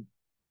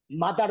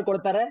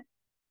ಮಾತಾಡ್ಕೊಳ್ತಾರೆ,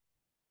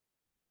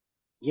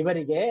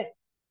 ಇವರಿಗೆ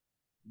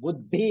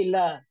ಬುದ್ಧಿ ಇಲ್ಲ,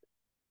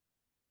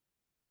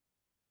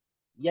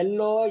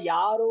 ಎಲ್ಲೋ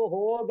ಯಾರು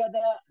ಹೋಗದ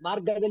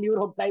ಮಾರ್ಗದಲ್ಲಿ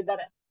ಇವ್ರು ಹೋಗ್ತಾ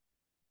ಇದ್ದಾರೆ.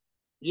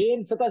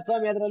 ಏನ್ ಸುಖ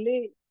ಸ್ವಾಮಿ ಅದರಲ್ಲಿ?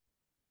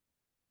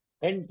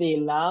 ಹೆಂಡತಿ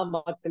ಇಲ್ಲ,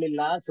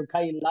 ಮಕ್ಕಳಿಲ್ಲ, ಸುಖ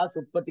ಇಲ್ಲ,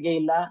 ಸುಪ್ಪತ್ತಿಗೆ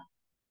ಇಲ್ಲ,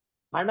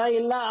 ಹಣ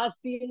ಇಲ್ಲ,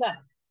 ಆಸ್ತಿ ಇಲ್ಲ.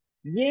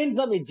 ಏನ್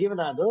ಸ್ವಾಮಿ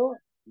ಜೀವನ ಅದು?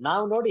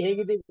 ನಾವು ನೋಡಿ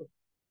ಹೇಗಿದ್ದೀವಿ,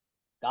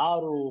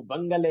 ಕಾರು,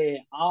 ಬಂಗಲೆ,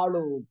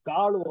 ಆಳು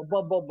ಕಾಳು,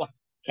 ಒಬ್ಬೊಬ್ಬೊಬ್ಬ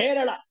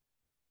ಹೇರಳ.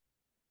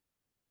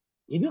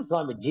 ಇದು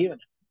ಸ್ವಾಮಿ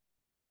ಜೀವನ.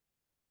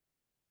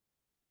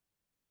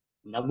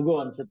 ನಮಗೂ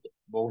ಅನ್ಸುತ್ತೆ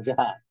ಬಹುಶಃ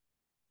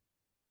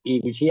ಈ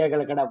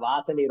ವಿಷಯಗಳ ಕಡೆ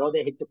ವಾಸನೆ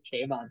ಇರೋದೇ ಹೆಚ್ಚು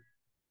ಕ್ಷೇಮ ಅಂತ.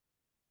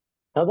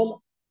 ಹೌದಲ್ಲ?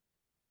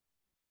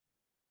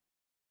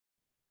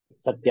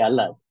 ಸತ್ಯ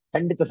ಅಲ್ಲ ಅದು.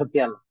 ಖಂಡಿತ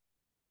ಸತ್ಯ ಅಲ್ಲ.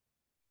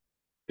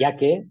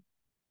 ಯಾಕೆ?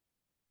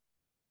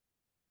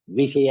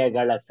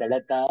 ವಿಷಯಗಳ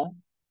ಸೆಳೆತ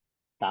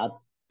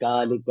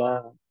ತಾತ್ಕಾಲಿಕ.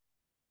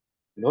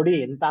 ನೋಡಿ,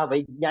 ಎಂತಹ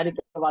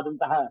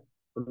ವೈಜ್ಞಾನಿಕವಾದಂತಹ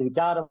ಒಂದು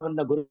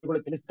ವಿಚಾರವನ್ನ ಗುರುಗಳು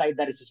ತಿಳಿಸ್ತಾ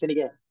ಇದ್ದಾರೆ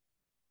ಶಿಷ್ಯನಿಗೆ.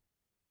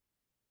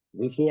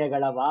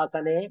 ವಿಷಯಗಳ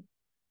ವಾಸನೆ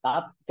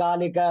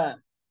ತಾತ್ಕಾಲಿಕ,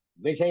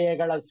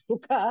 ವಿಷಯಗಳ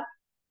ಸುಖ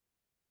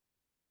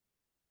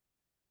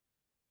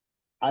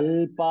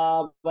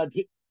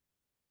ಅಲ್ಪಾವಧಿ.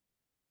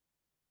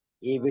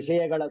 ಈ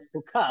ವಿಷಯಗಳ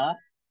ಸುಖ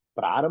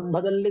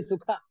ಪ್ರಾರಂಭದಲ್ಲಿ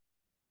ಸುಖ,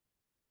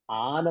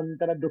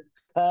 ಆನಂತರ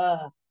ದುಃಖ.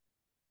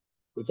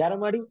 ವಿಚಾರ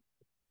ಮಾಡಿ,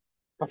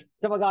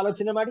 ಸ್ಪಷ್ಟವಾಗಿ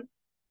ಆಲೋಚನೆ ಮಾಡಿ.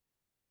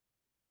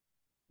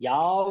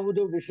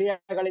 ಯಾವುದು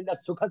ವಿಷಯಗಳಿಂದ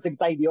ಸುಖ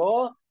ಸಿಗ್ತಾ ಇದೆಯೋ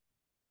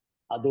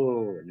ಅದು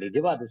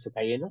ನಿಜವಾದ ಸುಖ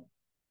ಏನು?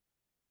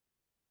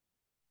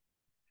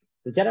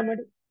 ವಿಚಾರ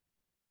ಮಾಡಿ.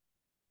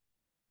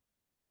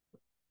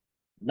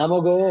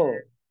 ನಮಗೂ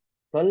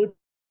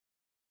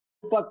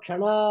ಸ್ವಲ್ಪ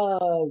ಕ್ಷಣ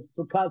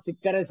ಸುಖ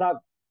ಸಿಕ್ಕರೆ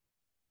ಸಾಕು,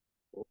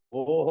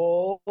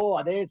 ಓಹೋ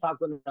ಅದೇ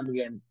ಸಾಕು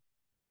ನಮ್ಗೆ ಅಂತ.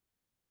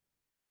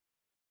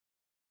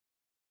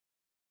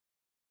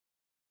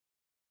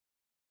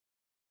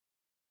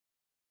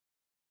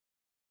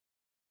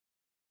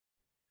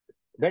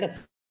 ಬೇಡ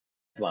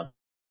ಸ್ವಾಮಿ.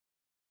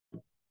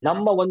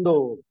 ನಮ್ಮ ಒಂದು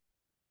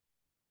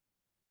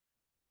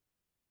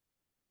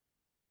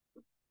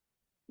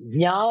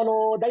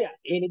ಜ್ಞಾನೋದಯ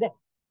ಏನಿದೆ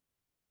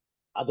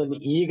ಅದನ್ನು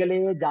ಈಗಲೇ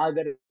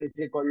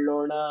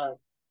ಜಾಗರಿಸಿಕೊಳ್ಳೋಣ.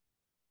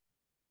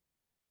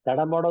 ತಡ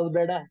ಮಾಡೋದು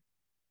ಬೇಡ.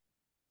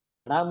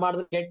 ತಡ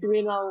ಮಾಡಿದ್ರೆ ಕೆಟ್ವಿ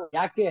ನಾವು.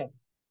 ಯಾಕೆ?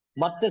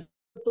 ಮತ್ತೆ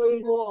ಸತ್ತೋ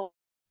ಇಲ್ವೋ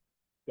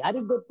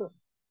ಯಾರಿಗ್ ಗೊತ್ತು?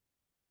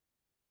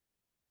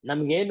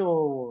 ನಮ್ಗೇನು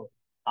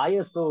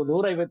ಆಯಸ್ಸು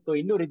 150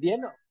 200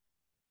 ಇದೆಯೇನು?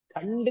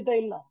 ಖಂಡಿತ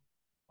ಇಲ್ಲ,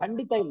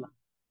 ಖಂಡಿತ ಇಲ್ಲ.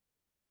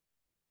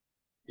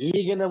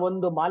 ಈಗಿನ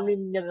ಒಂದು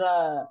ಮಾಲಿನ್ಯದ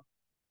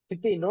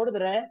ಸ್ಥಿತಿ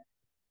ನೋಡಿದ್ರೆ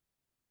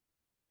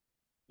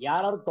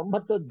ಯಾರು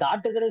 90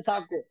 ದಾಟಿದ್ರೆ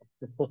ಸಾಕು,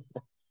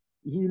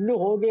 ಇನ್ನು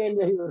ಹೋಗೇ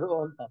ಇಲ್ವೇ ಇವರು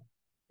ಅಂತ,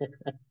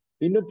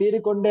 ಇನ್ನು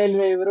ತೀರಿಕೊಂಡೇ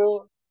ಇಲ್ವೇ ಇವರು,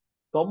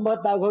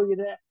 90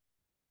 ಆಗೋಗಿದೆ.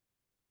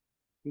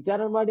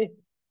 ವಿಚಾರ ಮಾಡಿ.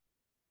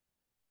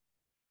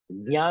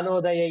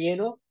 ಜ್ಞಾನೋದಯ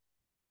ಏನು?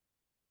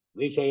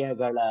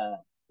 ವಿಷಯಗಳ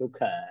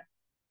ಸುಖ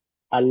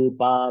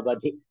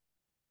ಅಲ್ಪಾವಧಿ,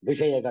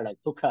 ವಿಷಯಗಳ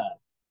ಸುಖ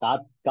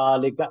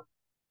ತಾತ್ಕಾಲಿಕ.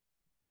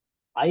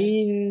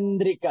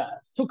 ಐಂದ್ರಿಕ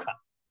ಸುಖ,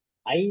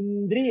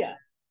 ಐಂದ್ರಿಯ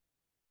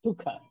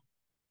ಸುಖ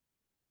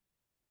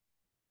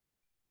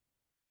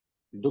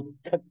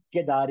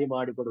ದುಃಖಕ್ಕೆ ದಾರಿ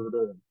ಮಾಡಿಕೊಡುವುದು.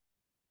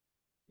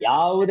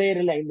 ಯಾವುದೇ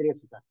ಇರಲಿ ಐಂದ್ರಿಯ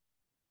ಸುಖ,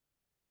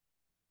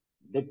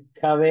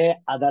 ದುಃಖವೇ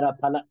ಅದರ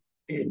ಫಲ.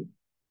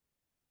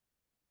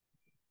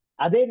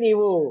 ಅದೇ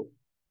ನೀವು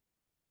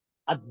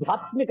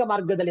ಆಧ್ಯಾತ್ಮಿಕ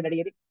ಮಾರ್ಗದಲ್ಲಿ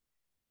ನಡೆಯಿರಿ.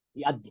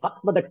 ಈ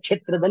ಅಧ್ಯಾತ್ಮದ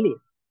ಕ್ಷೇತ್ರದಲ್ಲಿ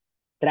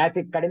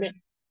ಟ್ರಾಫಿಕ್ ಕಡಿಮೆ,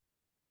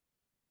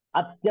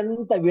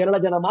 ಅತ್ಯಂತ ವಿರಳ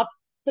ಜನ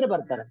ಮಾತ್ರ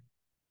ಬರ್ತಾರೆ.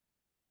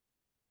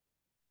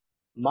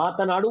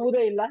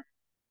 ಮಾತನಾಡುವುದೇ ಇಲ್ಲ.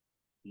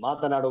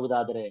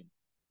 ಮಾತನಾಡುವುದಾದರೆ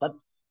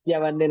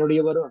ಸತ್ಯವನ್ನೇ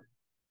ನುಡಿಯುವರು.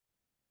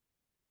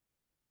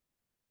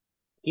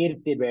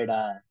 ಕೀರ್ತಿ ಬೇಡ,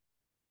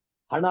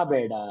 ಹಣ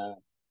ಬೇಡ,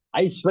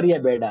 ಐಶ್ವರ್ಯ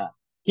ಬೇಡ,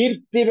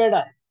 ಕೀರ್ತಿ ಬೇಡ.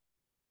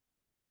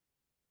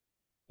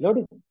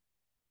 ನೋಡಿ,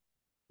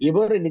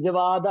 ಇವರು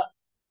ನಿಜವಾದ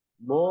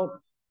ಮೋ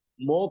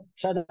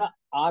ಮೋಕ್ಷದ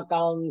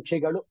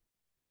ಆಕಾಂಕ್ಷಿಗಳು.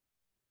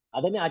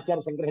 ಅದನ್ನೇ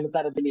ಆಚಾರ್ಯ ಶಂಕರ್ ಹೇಳ್ತಾ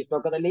ಇರೋದಿಲ್ಲ ಈ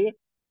ಶ್ಲೋಕದಲ್ಲಿ.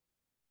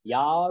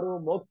 ಯಾರು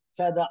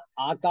ಮೋಕ್ಷದ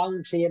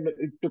ಆಕಾಂಕ್ಷೆಯನ್ನು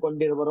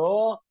ಇಟ್ಟುಕೊಂಡಿರುವರೋ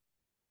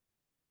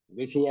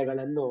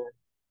ವಿಷಯಗಳನ್ನು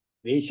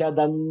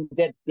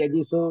ವಿಷದಂತೆ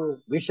ತ್ಯಜಿಸು.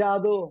 ವಿಷ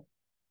ಅದು.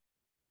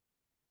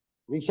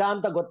 ವಿಷ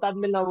ಅಂತ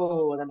ಗೊತ್ತಾದ್ಮೇಲೆ ನಾವು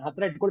ಅದನ್ನ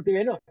ಹತ್ರ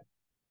ಇಟ್ಕೊಳ್ತೀವೇನು?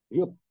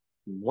 ಅಯ್ಯೋ,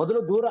 ಮೊದಲು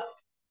ದೂರ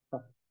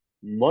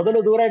ಮೊದಲು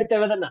ದೂರ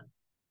ಇಡ್ತೇವೆ ಅದನ್ನ.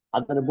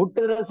 ಅದನ್ನು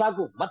ಮುಟ್ಟಿದ್ರೆ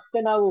ಸಾಕು, ಮತ್ತೆ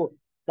ನಾವು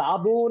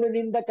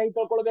ಸಾಬೂನಿನಿಂದ ಕೈ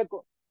ತೊಳ್ಕೊಳ್ಬೇಕು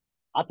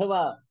ಅಥವಾ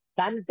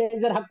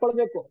ಸ್ಯಾನಿಟೈಸರ್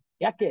ಹಾಕೊಳ್ಬೇಕು.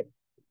 ಯಾಕೆ?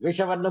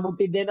 ವಿಷವನ್ನ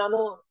ಮುಟ್ಟಿದ್ದೆ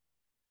ನಾನು.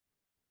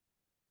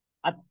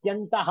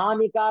 ಅತ್ಯಂತ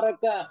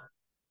ಹಾನಿಕಾರಕ,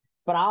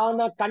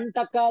 ಪ್ರಾಣ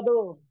ಕಂಟಕ ಅದು.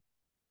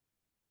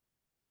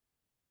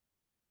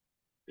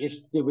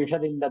 ಎಷ್ಟು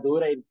ವಿಷದಿಂದ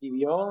ದೂರ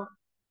ಇರ್ತೀವಿಯೋ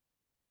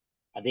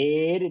ಅದೇ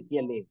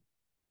ರೀತಿಯಲ್ಲಿ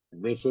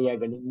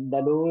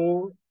ವಿಷಯಗಳಿಂದಲೂ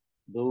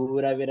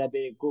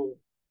ದೂರವಿರಬೇಕು.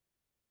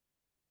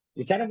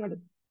 ವಿಚಾರ ಮಾಡಿ.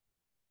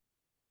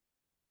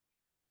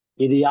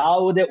 ಇದು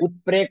ಯಾವುದೇ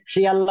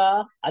ಉತ್ಪ್ರೇಕ್ಷೆಯಲ್ಲ,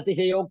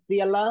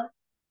 ಅತಿಶಯೋಕ್ತಿಯಲ್ಲ,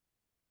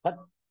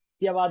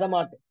 ಸತ್ಯವಾದ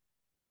ಮಾತು.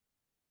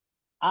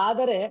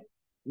 ಆದರೆ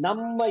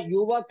ನಮ್ಮ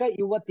ಯುವಕ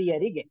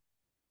ಯುವತಿಯರಿಗೆ,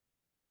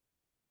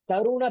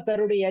 ತರುಣ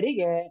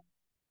ತರುಣಿಯರಿಗೆ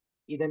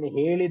ಇದನ್ನು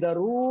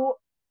ಹೇಳಿದರೂ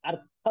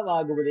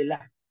ಅರ್ಥವಾಗುವುದಿಲ್ಲ.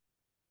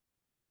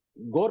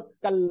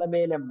 ಗೋರ್ಕಲ್ಲ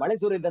ಮೇಲೆ ಮಳೆ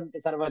ಸುರಿದಂತೆ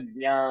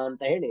ಸರ್ವಜ್ಞ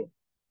ಅಂತ ಹೇಳಿ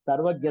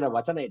ಸರ್ವಜ್ಞನ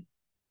ವಚನ ಇದೆ.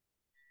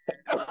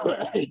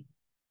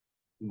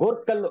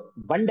 ಗೋರ್ಕಲ್ಲು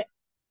ಬಂಡೆ,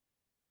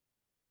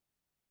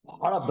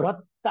 ಬಹಳ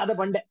ಬೃಹತ್ತಾದ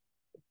ಬಂಡೆ.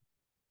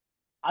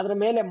 ಅದ್ರ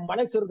ಮೇಲೆ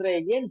ಮಳೆ ಸುರಿದ್ರೆ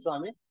ಏನ್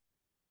ಸ್ವಾಮಿ?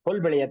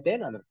 ಹುಲ್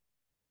ಬೆಳೆಯತ್ತೇನದು?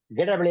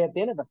 ಗಿಡ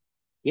ಬೆಳೆಯತ್ತೇನದು?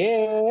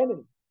 ಏನು?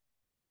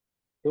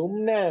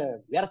 ಸುಮ್ನೆ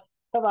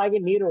ವ್ಯರ್ಥವಾಗಿ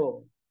ನೀರು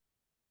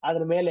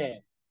ಅದ್ರ ಮೇಲೆ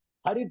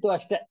ಹರಿತು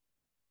ಅಷ್ಟೆ.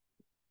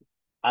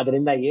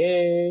 ಅದರಿಂದ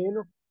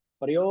ಏನು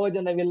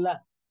ಪ್ರಯೋಜನವಿಲ್ಲ,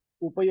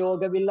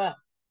 ಉಪಯೋಗವಿಲ್ಲ.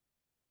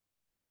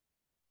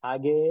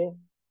 ಹಾಗೆ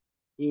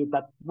ಈ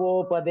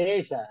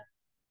ತತ್ವೋಪದೇಶ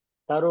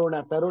ತರುಣ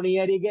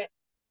ತರುಣಿಯರಿಗೆ,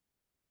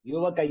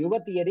 ಯುವಕ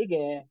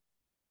ಯುವತಿಯರಿಗೆ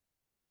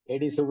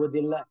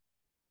ಹಿಡಿಸುವುದಿಲ್ಲ.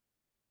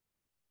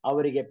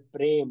 ಅವರಿಗೆ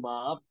ಪ್ರೇಮ,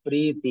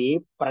 ಪ್ರೀತಿ,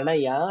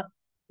 ಪ್ರಣಯ,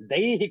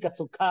 ದೈಹಿಕ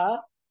ಸುಖ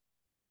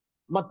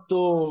ಮತ್ತು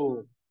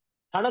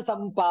ಹಣ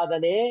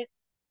ಸಂಪಾದನೆ,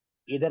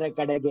 ಇದರ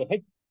ಕಡೆಗೆ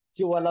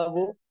ಹೆಚ್ಚು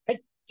ಒಲವು,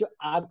 ಹೆಚ್ಚು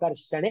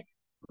ಆಕರ್ಷಣೆ,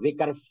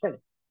 ವಿಕರ್ಷಣೆ.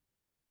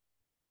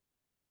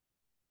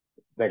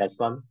 ಬೇಡ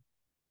ಸ್ವಾಮಿ.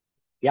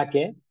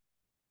 ಯಾಕೆ?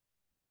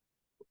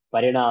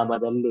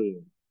 ಪರಿಣಾಮದಲ್ಲಿ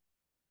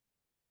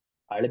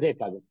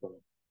ಅಳಬೇಕಾಗುತ್ತೆ,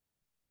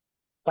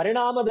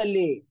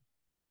 ಪರಿಣಾಮದಲ್ಲಿ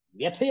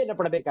ವ್ಯಥೆಯನ್ನು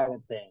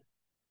ಪಡಬೇಕಾಗತ್ತೆ,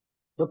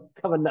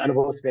 ದುಃಖವನ್ನು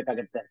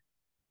ಅನುಭವಿಸ್ಬೇಕಾಗತ್ತೆ.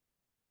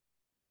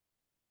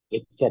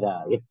 ಎಚ್ಚರ,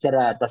 ಎಚ್ಚರ.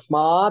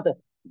 ತಸ್ಮಾತ್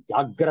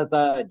ಜಾಗ್ರತ,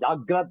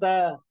 ಜಾಗ್ರತ.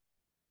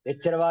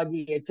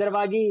 ಎಚ್ಚರವಾಗಿ,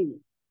 ಎಚ್ಚರವಾಗಿ.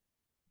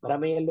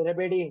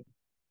 ಭ್ರಮೆಯಲ್ಲಿರಬೇಡಿ.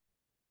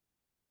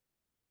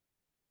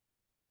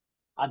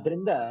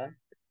 ಆದ್ರಿಂದ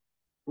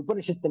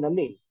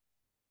ಉಪನಿಷತ್ತಿನಲ್ಲಿ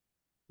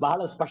ಬಹಳ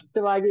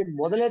ಸ್ಪಷ್ಟವಾಗಿ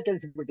ಮೊದಲೇ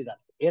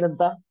ತಿಳಿಸಿಬಿಟ್ಟಿದ್ದಾರೆ.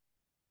 ಏನಂತ?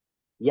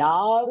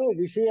 ಯಾರು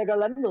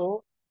ವಿಷಯಗಳನ್ನು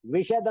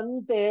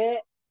ವಿಷದಂತೆ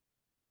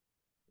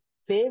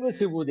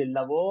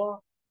ಸೇವಿಸುವುದಿಲ್ಲವೋ,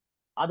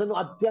 ಅದನ್ನು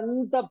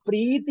ಅತ್ಯಂತ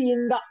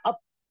ಪ್ರೀತಿಯಿಂದ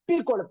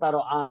ಅಪ್ಪಿಕೊಳ್ತಾರೋ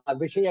ಆ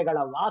ವಿಷಯಗಳ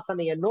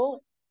ವಾಸನೆಯನ್ನು,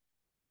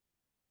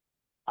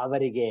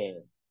 ಅವರಿಗೆ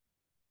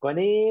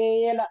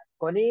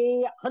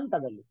ಕೊನೆಯ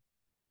ಹಂತದಲ್ಲಿ,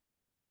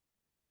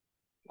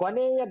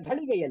 ಕೊನೆಯ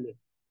ಘಳಿಗೆಯಲ್ಲಿ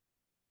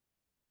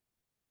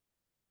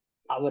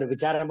ಅವರು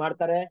ವಿಚಾರ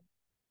ಮಾಡ್ತಾರೆ.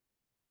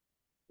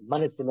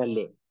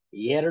 ಮನಸ್ಸಿನಲ್ಲಿ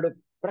ಎರಡು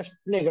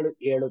ಪ್ರಶ್ನೆಗಳು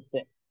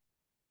ಏಳುತ್ತೆ.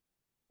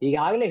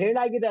 ಈಗಾಗಲೇ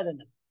ಹೇಳಾಗಿದೆ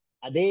ಅದನ್ನ.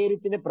 ಅದೇ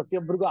ರೀತಿನೇ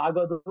ಪ್ರತಿಯೊಬ್ಬರಿಗೂ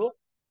ಆಗೋದು.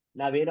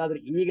 ನಾವೇನಾದ್ರೂ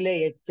ಈಗಲೇ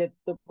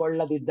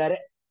ಎಚ್ಚೆತ್ತುಕೊಳ್ಳದಿದ್ದರೆ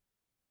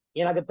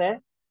ಏನಾಗುತ್ತೆ?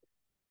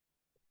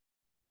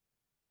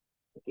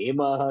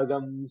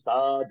 ಕಿಮಹಗಂ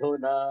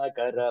ಸಾಧುನ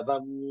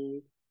ಕರವಂ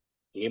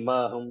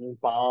ಕಿಮಹಂ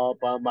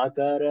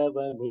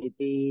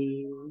ಪಾಪಮಕರವಮಿತಿ.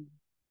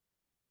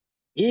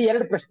 ಈ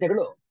ಎರಡು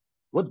ಪ್ರಶ್ನೆಗಳು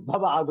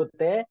ಉದ್ಭವ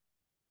ಆಗುತ್ತೆ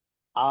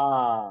ಆ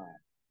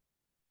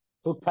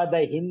ಸುಖದ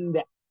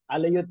ಹಿಂದೆ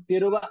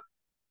ಅಲೆಯುತ್ತಿರುವ,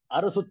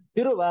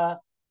 ಅರಸುತ್ತಿರುವ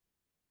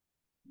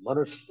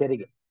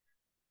ಮನುಷ್ಯರಿಗೆ.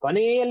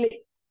 ಕೊನೆಯಲ್ಲಿ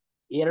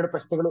ಈ ಎರಡು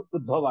ಪ್ರಶ್ನೆಗಳು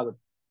ಉದ್ಭವ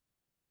ಆಗುತ್ತೆ.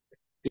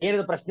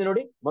 ಏನದು ಪ್ರಶ್ನೆ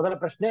ನೋಡಿ? ಮೊದಲ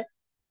ಪ್ರಶ್ನೆ,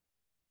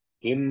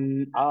 ಕಿಂ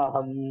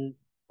ಅಹಂ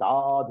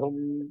ಸಾಧುಂ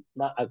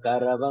ನ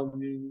ಅಕರವಂ.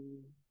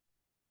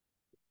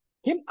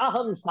 ಕಿಂ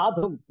ಅಹಂ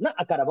ಸಾಧುಂ ನ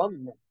ಅಕರವಂ.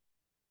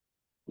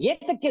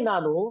 ಏತಕ್ಕೆ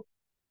ನಾನು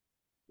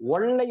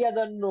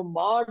ಒಳ್ಳೆಯದನ್ನು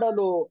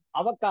ಮಾಡಲು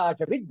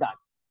ಅವಕಾಶವಿದ್ದಾಗ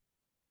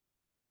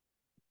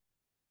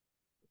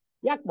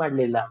ಯಾಕೆ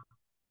ಮಾಡಲಿಲ್ಲ?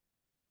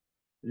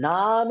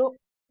 ನಾನು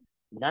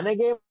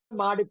ನನಗೆ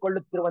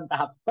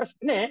ಮಾಡಿಕೊಳ್ಳುತ್ತಿರುವಂತಹ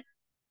ಪ್ರಶ್ನೆ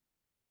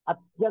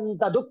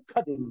ಅತ್ಯಂತ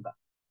ದುಃಖದಿಂದ,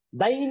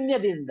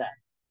 ದೈನ್ಯದಿಂದ,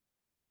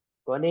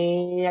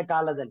 ಕೊನೆಯ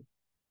ಕಾಲದಲ್ಲಿ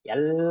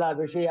ಎಲ್ಲ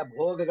ವಿಷಯ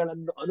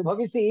ಭೋಗಗಳನ್ನು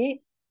ಅನುಭವಿಸಿ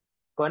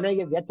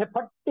ಕೊನೆಗೆ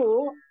ವ್ಯಥೆಪಟ್ಟು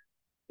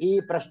ಈ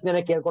ಪ್ರಶ್ನೆನ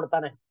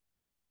ಕೇಳ್ಕೊಡ್ತಾನೆ.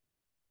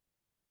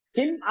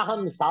 ಕಿಂ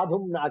ಅಹಂ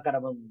ಸಾಧುಂ ನ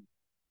ಅಕರವಂ.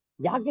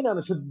 ಯಾಕೆ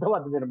ನಾನು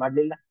ಶುದ್ಧವಾದದನ್ನು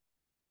ಮಾಡಲಿಲ್ಲ?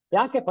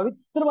 ಯಾಕೆ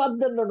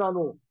ಪವಿತ್ರವಾದದ್ದನ್ನು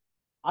ನಾನು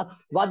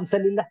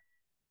ಆಸ್ವಾದಿಸಲಿಲ್ಲ?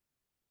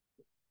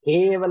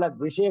 ಕೇವಲ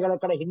ವಿಷಯಗಳ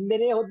ಕಡೆ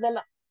ಹಿಂದೆನೇ ಹೋದ್ನಲ್ಲ.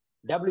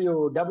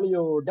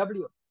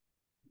 WWW,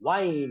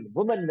 wine,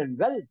 women and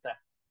wealth,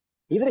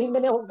 ಇದ್ರ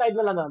ಹಿಂದೆನೆ ಹೋಗ್ತಾ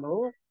ಇದ್ವಲ್ಲ ನಾನು.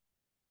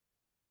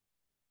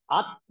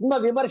 ಆತ್ಮ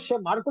ವಿಮರ್ಶೆ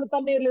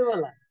ಮಾಡ್ಕೊಳ್ತಾನೆ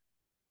ಇರ್ಲಿಲ್ವಲ್ಲ,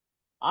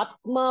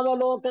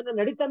 ಆತ್ಮಾವಲೋಕನ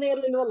ನಡೀತಾನೆ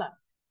ಇರ್ಲಿಲ್ವಲ್ಲ.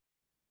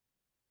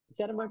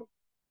 ವಿಚಾರ ಮಾಡಿ.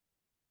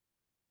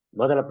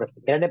 ಮೊದಲ ಪ್ರಶ್ನೆ.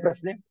 ಎರಡನೇ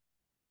ಪ್ರಶ್ನೆ,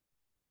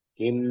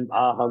 ಕಿಂ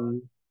ಅಹಂ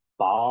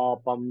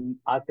ಪಾಪಂ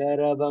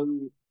ಅಕರವಂ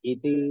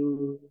ಇತಿ.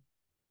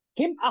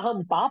 ಕಿಂ ಅಹಂ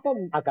ಪಾಪಂ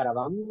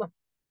ಅಕರವಂ,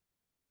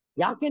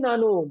 ಯಾಕೆ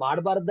ನಾನು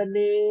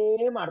ಮಾಡಬಾರ್ದನ್ನೇ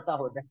ಮಾಡ್ತಾ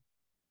ಹೋದೆ,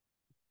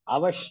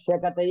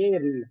 ಅವಶ್ಯಕತೆಯೇ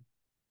ಇರಲಿಲ್ಲ,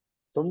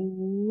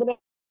 ಸುಮ್ಮನೆ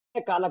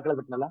ಕಾಲ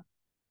ಕಳೆದ್ಬಿಟ್ನಲ್ಲ.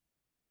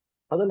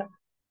 ಹೌದಲ್ಲ?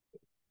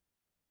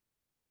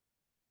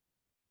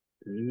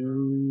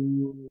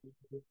 ಹ್ಮ್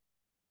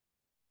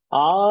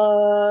ಆ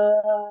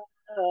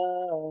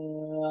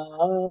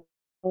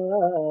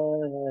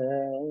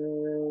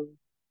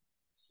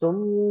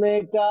ಸುಮ್ಮನೆ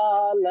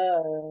ಕಾಲ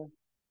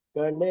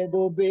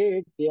ಕಳೆದು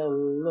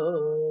ಬಿಟ್ಯಲ್ಲೋ,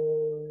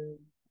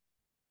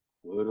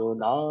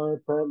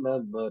 ಗುರುನಾಥನ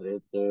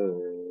ಮರೆತು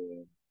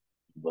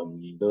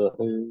ಬಂದು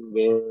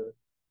ಹಂಗೆ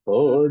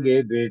ಹೋಗಿ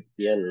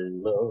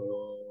ಬಿಟ್ಯಲ್ಲೋ,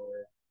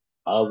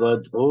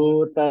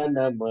 ಅವಧೂತನ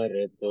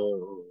ಮರೆತು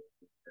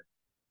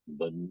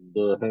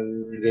ಬಂದು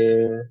ಹಂಗೆ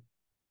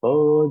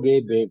ಹೋಗಿ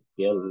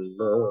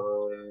ಬಿಟ್ಯಲ್ಲೋ,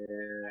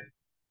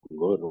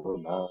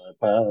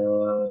 ಗುರುನಾಥ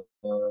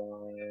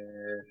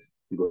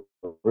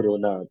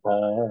ಗುರುನಾಥ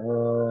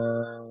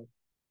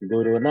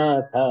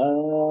ಗುರುನಾಥ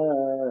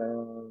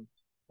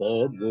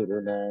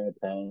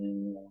ಸದ್ಗುರುನಾಥ.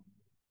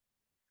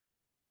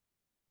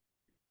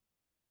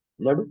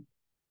 ನೋಡು,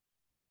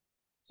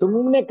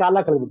 ಸುಮ್ಮನೆ ಕಾಲ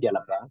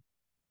ಕಳೆದ್ಬಿಟ್ಟಿಯಲ್ಲಪ್ಪ.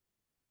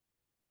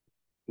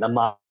 ನಮ್ಮ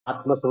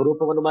ಆತ್ಮ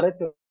ಸ್ವರೂಪವನ್ನು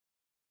ಮರೆತು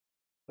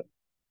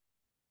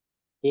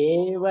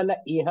ಕೇವಲ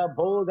ಇಹ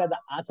ಭೋಗದ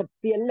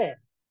ಆಸಕ್ತಿಯಲ್ಲೇ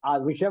ಆ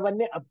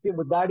ವಿಷವನ್ನೇ ಅಪ್ಪಿ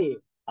ಮುದ್ದಾಡಿ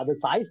ಅದು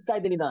ಸಾಯಿಸ್ತಾ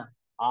ಇದ್ದೀನಿ ನಾ,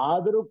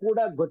 ಆದರೂ ಕೂಡ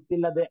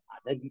ಗೊತ್ತಿಲ್ಲದೆ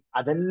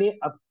ಅದನ್ನೇ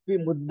ಅಪ್ಪಿ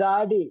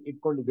ಮುದ್ದಾಡಿ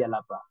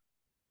ಇಟ್ಕೊಂಡಿದ್ಯಲ್ಲಪ್ಪ.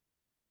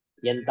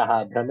 ಎಂತಹ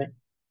ಭ್ರಮೆ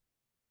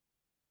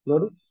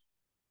ನೋಡು.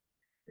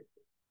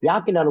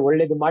 ಯಾಕೆ ನಾನು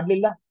ಒಳ್ಳೇದು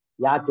ಮಾಡ್ಲಿಲ್ಲ,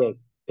 ಯಾಕೆ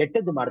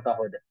ಕೆಟ್ಟದ್ದು ಮಾಡ್ತಾ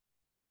ಹೋದೆ,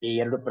 ಈ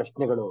ಎರಡು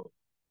ಪ್ರಶ್ನೆಗಳು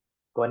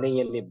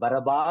ಕೊನೆಯಲ್ಲಿ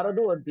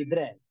ಬರಬಾರದು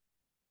ಅಂತಿದ್ರೆ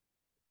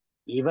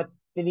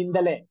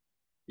ಇವತ್ತಿನಿಂದಲೇ,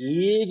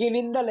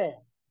 ಈಗಿನಿಂದಲೇ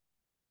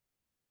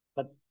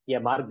ಸತ್ಯ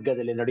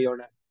ಮಾರ್ಗದಲ್ಲಿ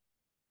ನಡೆಯೋಣ.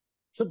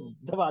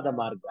 ಶುದ್ಧವಾದ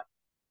ಮಾರ್ಗ,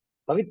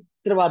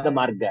 ಪವಿತ್ರವಾದ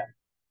ಮಾರ್ಗ.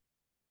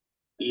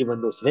 ಈ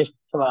ಒಂದು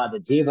ಶ್ರೇಷ್ಠವಾದ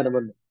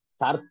ಜೀವನವನ್ನು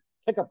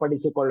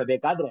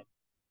ಸಾರ್ಥಕಪಡಿಸಿಕೊಳ್ಳಬೇಕಾದ್ರೆ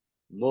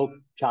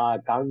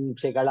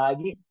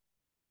ಮೋಕ್ಷಾಕಾಂಕ್ಷೆಗಳಾಗಿ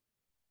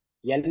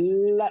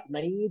ಎಲ್ಲ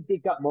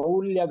ನೈತಿಕ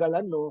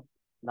ಮೌಲ್ಯಗಳನ್ನು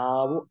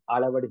ನಾವು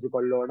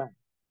ಅಳವಡಿಸಿಕೊಳ್ಳೋಣ.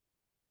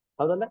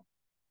 ಹೌದಲ್ಲ?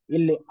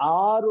 ಇಲ್ಲಿ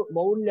 6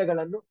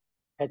 ಮೌಲ್ಯಗಳನ್ನು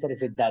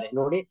ಹೆಸರಿಸಿದ್ದಾರೆ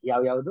ನೋಡಿ.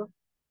 ಯಾವ್ಯಾವುದು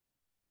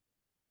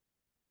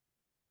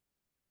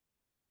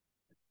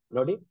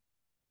ನೋಡಿ: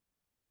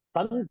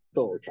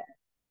 ಸಂತೋಷ,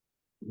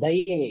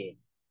 ದಯೆ,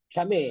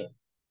 ಕ್ಷಮೆ,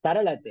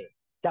 ಸರಳತೆ,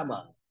 ಕ್ಷಮ,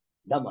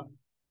 ದಮ.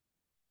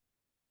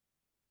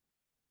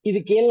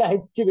 ಇದಕ್ಕೆಲ್ಲ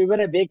ಹೆಚ್ಚು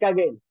ವಿವರ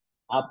ಬೇಕಾಗೇ ಇಲ್ಲ,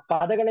 ಆ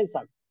ಪದಗಳೇ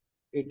ಸಾಕು.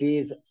 It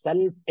is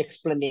self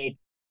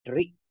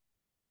explanatory.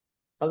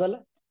 ಹೌದಲ್ಲ?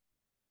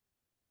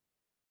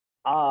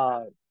 ಆ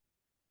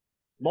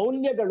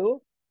ಮೌಲ್ಯಗಳು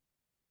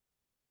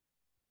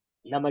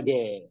ನಮಗೆ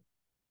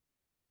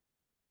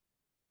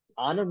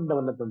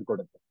ಆನಂದವನ್ನು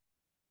ತಂದುಕೊಡುತ್ತೆ,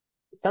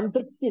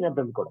 ಸಂತೃಪ್ತಿನ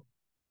ತಂದುಕೊಡುತ್ತೆ.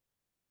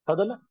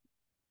 ಹೌದಲ್ಲ?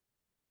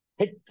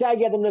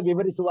 ಹೆಚ್ಚಾಗಿ ಅದನ್ನು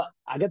ವಿವರಿಸುವ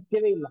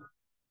ಅಗತ್ಯವೇ ಇಲ್ಲ.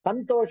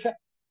 ಸಂತೋಷ,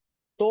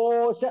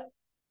 ತೋಷ,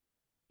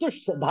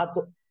 ತುಷ್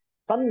ಧಾತು,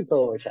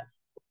 ಸಂತೋಷ,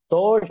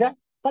 ತೋಷ,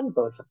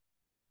 ಸಂತೋಷ,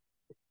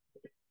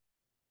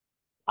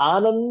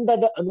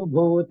 ಆನಂದದ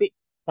ಅನುಭೂತಿ,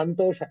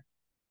 ಸಂತೋಷ.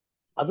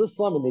 ಅದು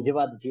ಸ್ವಾಮಿ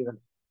ನಿಜವಾದ ಜೀವನ.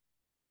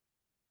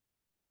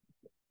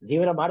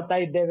 ಜೀವನ ಮಾಡ್ತಾ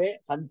ಇದ್ದೇವೆ,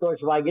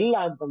 ಸಂತೋಷವಾಗಿಲ್ಲ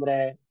ಅಂತಂದ್ರೆ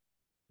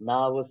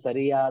ನಾವು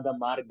ಸರಿಯಾದ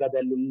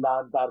ಮಾರ್ಗದಲ್ಲಿಲ್ಲ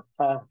ಅಂತ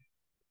ಅರ್ಥ.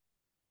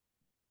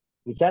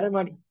 ವಿಚಾರ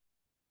ಮಾಡಿ.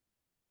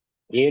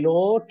 ಏನೋ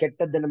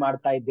ಕೆಟ್ಟದ್ದನ್ನು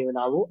ಮಾಡ್ತಾ ಇದ್ದೇವೆ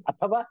ನಾವು,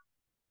 ಅಥವಾ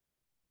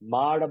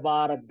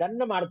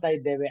ಮಾಡಬಾರದನ್ನ ಮಾಡ್ತಾ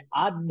ಇದ್ದೇವೆ,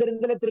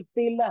 ಆದ್ರಿಂದಲೇ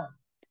ತೃಪ್ತಿ ಇಲ್ಲ,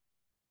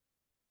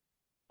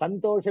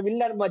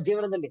 ಸಂತೋಷವಿಲ್ಲ ನಮ್ಮ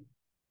ಜೀವನದಲ್ಲಿ.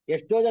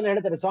 ಎಷ್ಟೋ ಜನ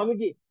ಹೇಳ್ತಾರೆ,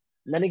 ಸ್ವಾಮೀಜಿ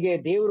ನನಗೆ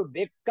ದೇವರು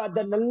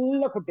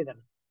ಬೇಕಾದನ್ನೆಲ್ಲ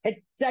ಕೊಟ್ಟಿದ್ದಾನೆ,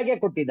 ಹೆಚ್ಚಾಗೆ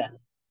ಕೊಟ್ಟಿದ್ದಾನೆ,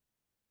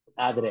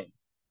 ಆದ್ರೆ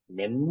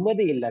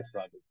ನೆಮ್ಮದಿ ಇಲ್ಲ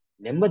ಸ್ವಾಮಿ,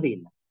 ನೆಮ್ಮದಿ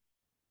ಇಲ್ಲ.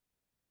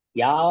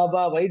 ಯಾವ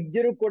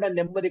ವೈದ್ಯರು ಕೂಡ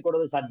ನೆಮ್ಮದಿ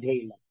ಕೊಡೋದು ಸಾಧ್ಯ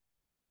ಇಲ್ಲ,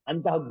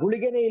 ಅಂತಹ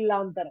ಗುಳಿಗೆನೇ ಇಲ್ಲ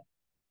ಅಂತಾರೆ.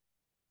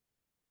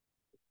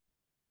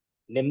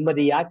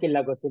 ನೆಮ್ಮದಿ ಯಾಕಿಲ್ಲ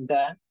ಗೊತ್ತುಂಟ?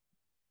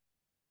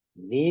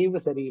 ನೀವು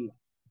ಸರಿ ಇಲ್ಲ.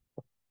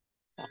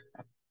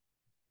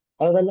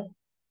 ಹೌದಲ್ಲ?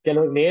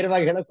 ಕೆಲವರು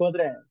ನೇರವಾಗಿ ಹೇಳಕ್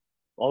ಹೋದ್ರೆ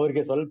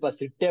ಅವ್ರಿಗೆ ಸ್ವಲ್ಪ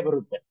ಸಿಟ್ಟೆ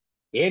ಬರುತ್ತೆ.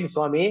 ಏನ್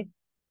ಸ್ವಾಮಿ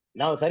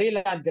ನಾವು ಸರಿ ಇಲ್ಲ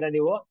ಅಂತೀರಾ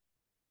ನೀವು?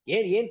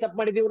 ಏನ್ ತಪ್ಪು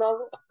ಮಾಡಿದೀವಿ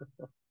ನಾವು?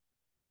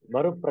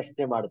 ಮರು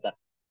ಪ್ರಶ್ನೆ ಮಾಡ್ತಾರೆ.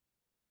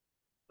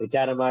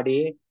 ವಿಚಾರ ಮಾಡಿ.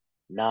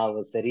 ನಾವು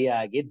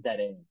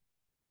ಸರಿಯಾಗಿದ್ದರೆ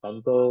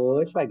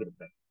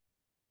ಸಂತೋಷವಾಗಿರ್ತಾರೆ,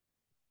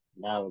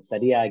 ನಾವು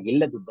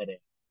ಸರಿಯಾಗಿಲ್ಲದಿದ್ದರೆ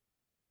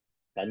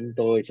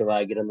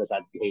ಸಂತೋಷವಾಗಿರಲು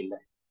ಸಾಧ್ಯ ಇಲ್ಲ.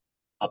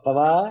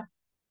 ಅಥವಾ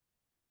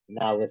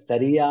ನಾವು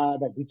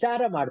ಸರಿಯಾದ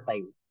ವಿಚಾರ ಮಾಡ್ತಾ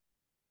ಇಲ್ಲ,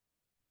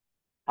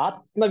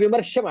 ಆತ್ಮ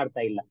ವಿಮರ್ಶೆ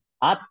ಮಾಡ್ತಾ ಇಲ್ಲ,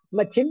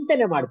 ಆತ್ಮ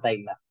ಚಿಂತನೆ ಮಾಡ್ತಾ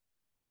ಇಲ್ಲ,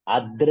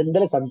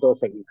 ಆದ್ರಿಂದಲೇ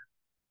ಸಂತೋಷ ಇಲ್ಲ.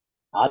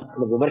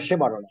 ಆತ್ಮ ವಿಮರ್ಶೆ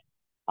ಮಾಡೋಣ,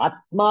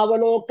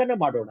 ಆತ್ಮಾವಲೋಕನ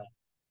ಮಾಡೋಣ,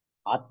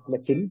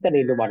 ಆತ್ಮ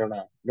ಚಿಂತನೆಯನ್ನು ಮಾಡೋಣ.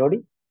 ನೋಡಿ,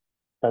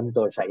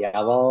 ಸಂತೋಷ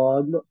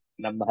ಯಾವಾಗ್ಲೂ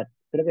ನಮ್ಮ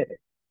ಹತ್ರವೇ.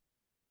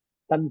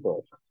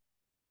 ಸಂತೋಷ.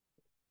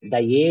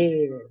 ದಯೆ,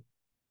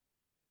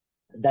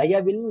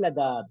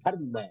 ದಯವಿಲ್ಲದ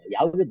ಧರ್ಮ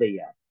ಯಾವುದು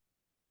ದಯ್ಯ?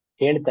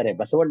 ಹೇಳ್ತಾರೆ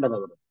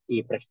ಬಸವಣ್ಣನವರು ಈ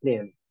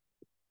ಪ್ರಶ್ನೆಯನ್ನು.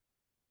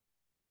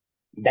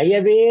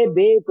 ದಯವೇ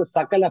ಬೇಕು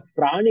ಸಕಲ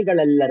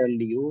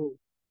ಪ್ರಾಣಿಗಳೆಲ್ಲರಲ್ಲಿಯೂ,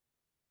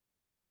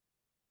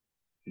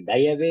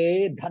 ದಯವೇ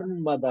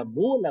ಧರ್ಮದ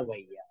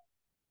ಮೂಲವಯ್ಯ.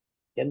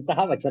 ಎಂತಹ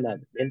ವಚನ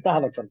ಅದು, ಎಂತಹ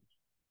ವಚನ.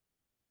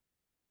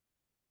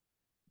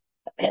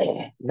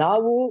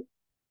 ನಾವು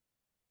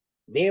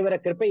ದೇವರ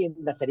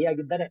ಕೃಪೆಯಿಂದ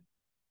ಸರಿಯಾಗಿದ್ದರೆ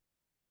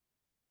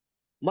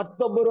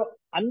ಮತ್ತೊಬ್ಬರು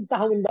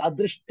ಅಂತಹ ಒಂದು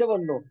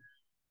ಅದೃಷ್ಟವನ್ನು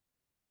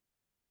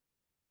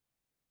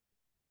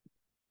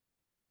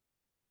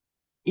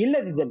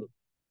ಇಲ್ಲದಿದ್ದಲ್ಲಿ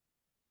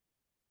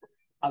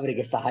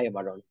ಅವರಿಗೆ ಸಹಾಯ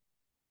ಮಾಡೋಣ,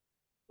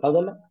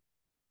 ಹೌದಲ್ಲ?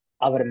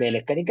 ಅವರ ಮೇಲೆ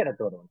ಕನಿಕರ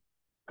ತೋರೋಣ,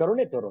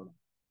 ಕರುಣೆ ತೋರೋಣ,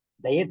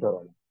 ದಯೆ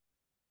ತೋರೋಣ,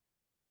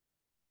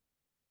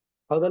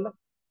 ಹೌದಲ್ಲ?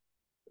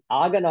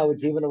 ಆಗ ನಾವು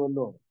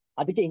ಜೀವನವನ್ನು,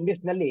 ಅದಕ್ಕೆ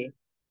ಇಂಗ್ಲಿಷ್ ನಲ್ಲಿ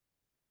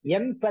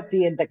ಎಂಪತಿ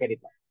ಅಂತ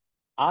ಕರೀತಾರೆ.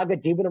 ಆಗ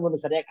ಜೀವನವನ್ನು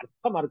ಸರಿಯಾಗಿ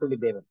ಅರ್ಥ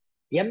ಮಾಡ್ಕೊಂಡಿದ್ದೇವೆ.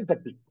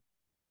 ಎಂಪತಿ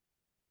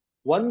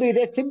ಒಂದು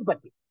ಇದೆ,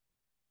 sympathy.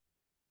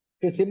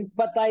 To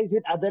ಸಿಂಪಥೈಸ್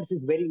with others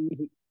is very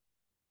easy,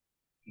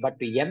 but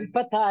to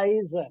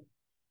empathise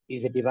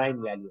is A divine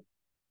value.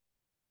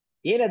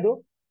 ಏನದು?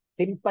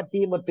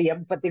 ಸಿಂಪತಿ ಮತ್ತು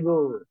ಎಂಪತಿಗೂ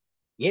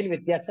ಏನ್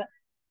ವ್ಯತ್ಯಾಸ?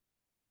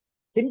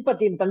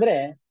 ಸಿಂಪತಿ ಅಂತಂದ್ರೆ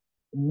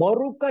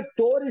ಮರುಕ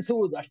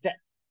ತೋರಿಸುವುದು ಅಷ್ಟೇ,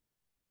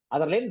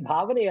 ಅದರಲ್ಲೇನ್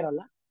ಭಾವನೆ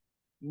ಇರಲ್ಲ.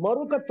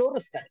 ಮರುಕ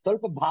ತೋರಿಸ್ತಾರೆ,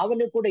 ಸ್ವಲ್ಪ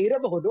ಭಾವನೆ ಕೂಡ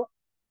ಇರಬಹುದು,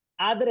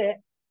 ಆದರೆ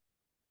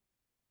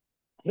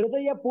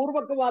ಹೃದಯ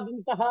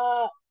ಪೂರ್ವಕವಾದಂತಹ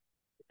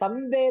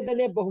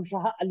ಸಂವೇದನೆ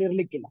ಬಹುಶಃ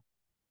ಅಲ್ಲಿರ್ಲಿಕ್ಕಿಲ್ಲ.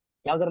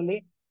 ಯಾವ್ದ್ರಲ್ಲಿ?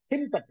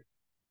 ಸಿಂಪತಿ.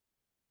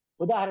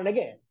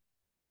 ಉದಾಹರಣೆಗೆ,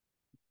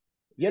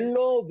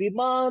 ಎಲ್ಲೋ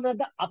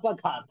ವಿಮಾನದ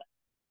ಅಪಘಾತ,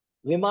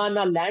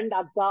 ವಿಮಾನ ಲ್ಯಾಂಡ್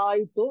ಆಗ್ತಾ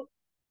ಇತ್ತು,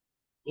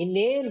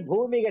 ಇನ್ನೇನ್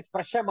ಭೂಮಿಗೆ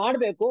ಸ್ಪರ್ಶ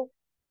ಮಾಡಬೇಕು,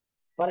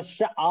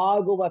 ಸ್ಪರ್ಶ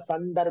ಆಗುವ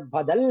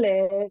ಸಂದರ್ಭದಲ್ಲೇ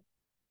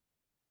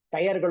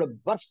ಟೈರ್ಗಳು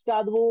ಬರ್ಸ್ಟ್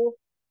ಆದವು,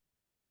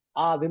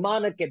 ಆ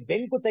ವಿಮಾನಕ್ಕೆ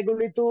ಬೆಂಕು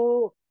ತಗುಲಿತು,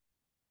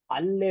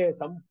 ಅಲ್ಲೇ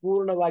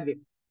ಸಂಪೂರ್ಣವಾಗಿ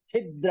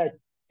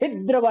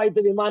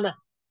ಛಿದ್ರವಾಯಿತು ವಿಮಾನ.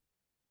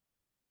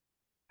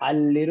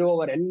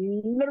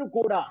 ಅಲ್ಲಿರುವವರೆಲ್ಲರೂ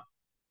ಕೂಡ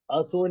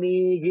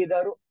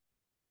ಅಸುನೀಗಿದರು.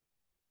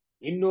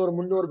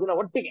 200-300 ಜನ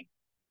ಒಟ್ಟಿಗೆ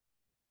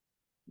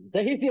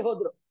ದಹಿಸಿ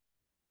ಹೋದ್ರು.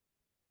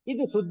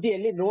 ಇದು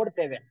ಸುದ್ದಿಯಲ್ಲಿ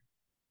ನೋಡ್ತೇವೆ,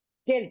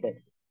 ಕೇಳ್ತೇವೆ.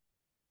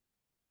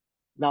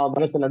 ನಾವು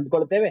ಮನಸ್ಸನ್ನು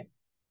ಅಂದ್ಕೊಳ್ತೇವೆ,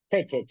 ಛೇ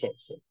ಛೇ ಛೇ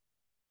ಛೇ,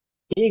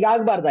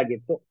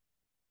 ಹೀಗಾಗ್ಬಾರ್ದಾಗಿತ್ತು.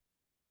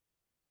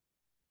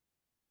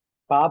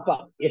 ಪಾಪ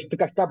ಎಷ್ಟು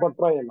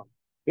ಕಷ್ಟಪಟ್ರೋ ಏನೋ,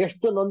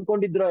 ಎಷ್ಟು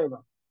ನೊಂದ್ಕೊಂಡಿದ್ರೋ ಏನೋ,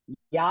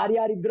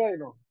 ಯಾರ್ಯಾರಿದ್ರೋ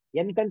ಏನೋ,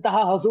 ಎಂತೆಂತಹ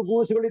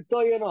ಹಸುಗೂಸುಗಳಿತ್ತೋ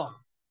ಏನೋ,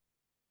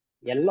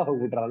 ಎಲ್ಲ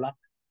ಹೋಗ್ಬಿಟ್ರಲ್ಲ.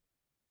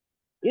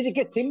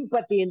 ಇದಕ್ಕೆ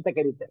ಸಿಂಪತಿ ಅಂತ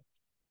ಕರೀತಾರೆ.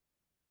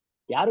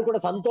 ಯಾರು ಕೂಡ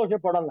ಸಂತೋಷ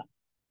ಪಡಲ್ಲ.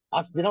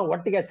 ಅಷ್ಟು ದಿನ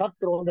ಒಟ್ಟಿಗೆ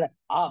ಸತ್ರು ಅಂದ್ರೆ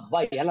ಆ ಅಬ್ಬಾ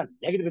ಎಲ್ಲ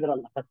ನೆಗೆದು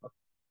ಬಿದ್ರಲ್ಲ, ಸತ್ರು.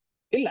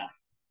 ಇಲ್ಲ,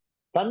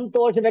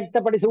 ಸಂತೋಷ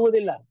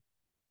ವ್ಯಕ್ತಪಡಿಸುವುದಿಲ್ಲ,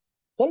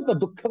 ಸ್ವಲ್ಪ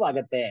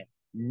ದುಃಖವಾಗತ್ತೆ,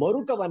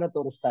 ಮರುಕವನ್ನ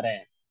ತೋರಿಸ್ತಾರೆ.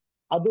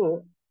 ಅದು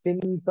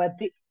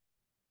ಸಿಂಪತಿ.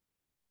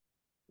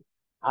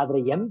 ಆದ್ರೆ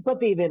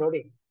ಎಂಪತಿ ಇದೆ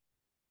ನೋಡಿ,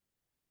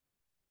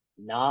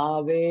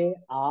 ನಾವೇ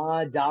ಆ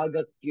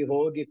ಜಾಗಕ್ಕೆ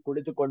ಹೋಗಿ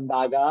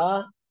ಕುಳಿತುಕೊಂಡಾಗ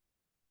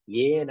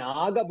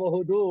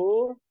ಏನಾಗಬಹುದು,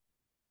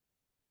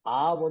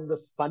 ಆ ಒಂದು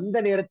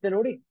ಸ್ಪಂದನೆ ಇರುತ್ತೆ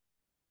ನೋಡಿ,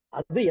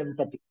 ಅದು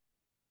ಎಂಪತಿ.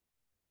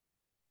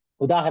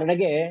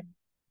 ಉದಾಹರಣೆಗೆ,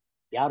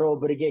 ಯಾರೋ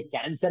ಒಬ್ಬರಿಗೆ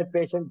ಕ್ಯಾನ್ಸರ್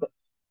ಪೇಷಂಟ್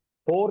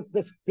 4th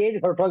ಸ್ಟೇಜ್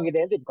ಹೊರಟೋಗಿದೆ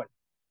ಅಂತ ಇಟ್ಕೊಳ್ಳಿ.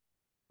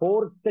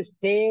 4th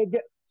ಸ್ಟೇಜ್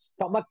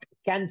ಸ್ಟಮಕ್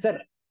ಕ್ಯಾನ್ಸರ್,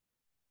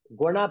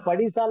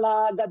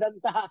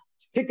 ಗುಣಪಡಿಸಲಾಗದಂತಹ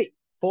ಸ್ಥಿತಿ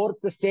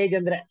 4th ಸ್ಟೇಜ್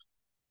ಅಂದ್ರೆ.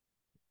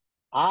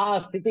 ಆ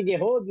ಸ್ಥಿತಿಗೆ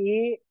ಹೋಗಿ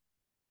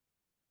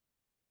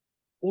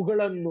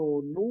ಉಗುಳನ್ನು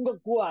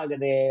ನುಂಗಕ್ಕೂ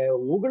ಆಗದೆ,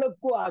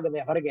 ಉಗುಳಕ್ಕೂ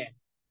ಆಗದೆ ಹೊರಗೆ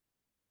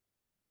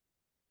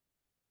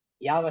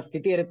ಯಾವ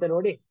ಸ್ಥಿತಿ ಇರುತ್ತೆ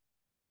ನೋಡಿ,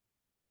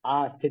 ಆ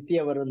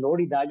ಸ್ಥಿತಿಯವರು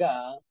ನೋಡಿದಾಗ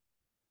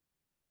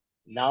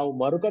ನಾವು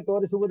ಮರುಕ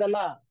ತೋರಿಸುವುದಲ್ಲ,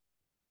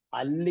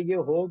 ಅಲ್ಲಿಗೆ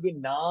ಹೋಗಿ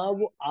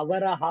ನಾವು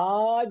ಅವರ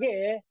ಹಾಗೆ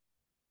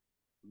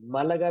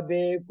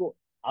ಮಲಗಬೇಕು.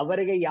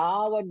 ಅವರಿಗೆ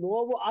ಯಾವ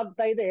ನೋವು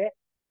ಆಗ್ತಾ ಇದೆ,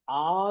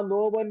 ಆ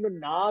ನೋವನ್ನು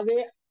ನಾವೇ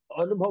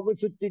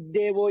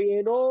ಅನುಭವಿಸುತ್ತಿದ್ದೇವೋ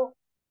ಏನೋ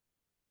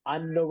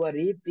ಅನ್ನುವ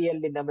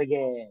ರೀತಿಯಲ್ಲಿ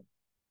ನಮಗೆ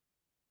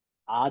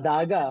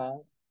ಆದಾಗ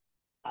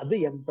ಅದು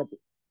ಎಂಪತಿ.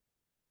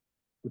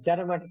 ವಿಚಾರ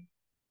ಮಾಡಿ,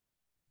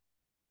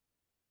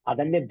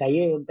 ಅದನ್ನೇ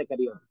ದಯೆ ಅಂತ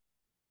ಕರೆಯೋಣ.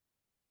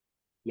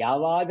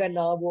 ಯಾವಾಗ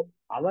ನಾವು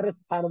ಅವರ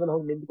ಸ್ಥಾನದಲ್ಲಿ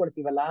ಹೋಗಿ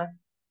ನಿಂತ್ಕೊಳ್ತೀವಲ್ಲ,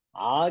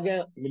 ಆಗ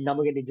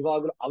ನಮಗೆ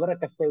ನಿಜವಾಗ್ಲೂ ಅವರ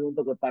ಕಷ್ಟ ಏನು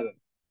ಅಂತ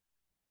ಗೊತ್ತಾಗುತ್ತೆ.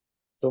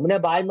 ಸುಮ್ಮನೆ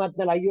ಬಾಯಿ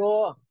ಮಾತಿನಲ್ಲಿ ಅಯ್ಯೋ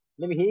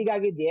ನಿಮ್ಗೆ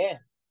ಹೀಗಾಗಿದ್ಯೆ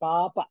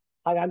ಪಾಪ,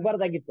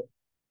 ಹಾಗಾಗ್ಬಾರ್ದಾಗಿತ್ತು,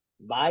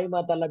 ಬಾಯಿ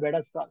ಮಾತೆಲ್ಲ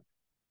ಬೆಳೆಸ್ತ.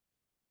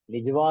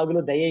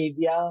 ನಿಜವಾಗ್ಲೂ ದಯೆ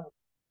ಇದೆಯಾ,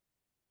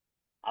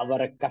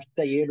 ಅವರ ಕಷ್ಟ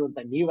ಏನು ಅಂತ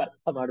ನೀವು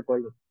ಅರ್ಥ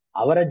ಮಾಡ್ಕೊಳ್ಳಿ,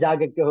 ಅವರ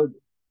ಜಾಗಕ್ಕೆ ಹೋಗಿ,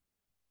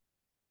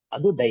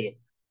 ಅದು ದಯೆ.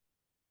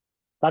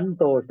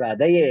 ಸಂತೋಷ,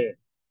 ದಯೆ,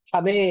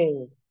 ಕ್ಷಮೆ.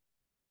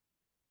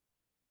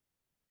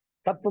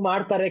 ತಪ್ಪು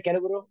ಮಾಡ್ತಾರೆ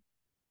ಕೆಲವರು,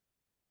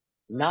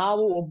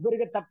 ನಾವು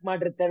ಒಬ್ಬರಿಗೆ ತಪ್ಪು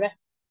ಮಾಡಿರ್ತೇವೆ,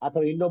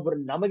 ಅಥವಾ ಇನ್ನೊಬ್ರು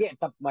ನಮಗೆ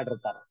ತಪ್ಪು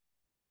ಮಾಡಿರ್ತಾರೆ,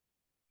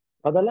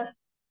 ಹೌದಲ್ಲ?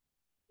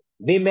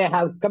 We may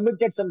have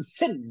committed some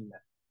sin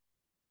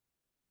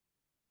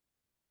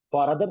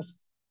for others,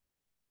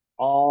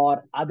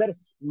 R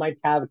others might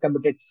have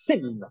committed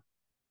sin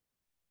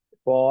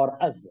for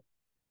us.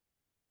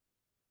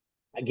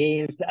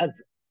 Against us.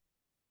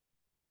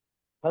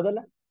 ಹೌದಲ್ಲ?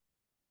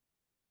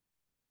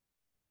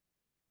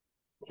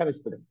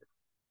 ಕ್ಷಮಿಸ್ಬಿಡು.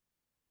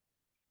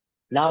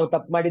 ನಾವು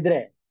ತಪ್ಪು ಮಾಡಿದ್ರೆ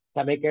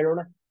ಕ್ಷಮೆ ಕೇಳೋಣ.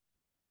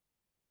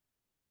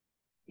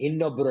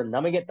 ಇನ್ನೊಬ್ಬರು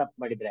ನಮಗೆ ತಪ್ಪು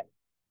ಮಾಡಿದ್ರೆ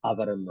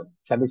ಅವರನ್ನು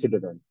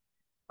ಕ್ಷಮಿಸಿಬಿಡೋಣ.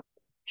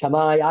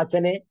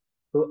 ಕ್ಷಮಾಯಾಚನೆ,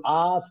 to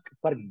ask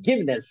for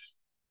ಗಿವ್ನೆಸ್,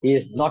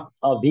 is not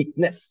a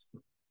weakness.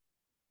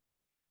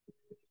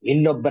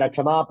 ಇನ್ನೊಬ್ಬರ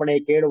ಕ್ಷಮಾಪಣೆ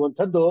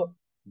ಕೇಳುವಂಥದ್ದು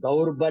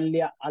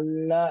ದೌರ್ಬಲ್ಯ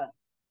ಅಲ್ಲ,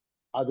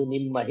 ಅದು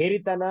ನಿಮ್ಮ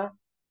ಹಿರಿತನ,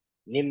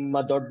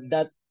 ನಿಮ್ಮ ದೊಡ್ಡ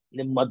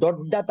ನಿಮ್ಮ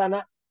ದೊಡ್ಡತನ,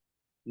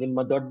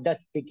 ನಿಮ್ಮ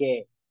ದೊಡ್ಡಸ್ತಿಕೆ,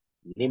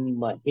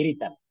 ನಿಮ್ಮ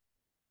ಹಿರಿತನ.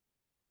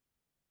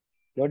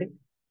 ನೋಡಿ,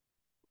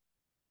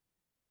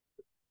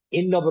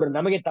 ಇನ್ನೊಬ್ರು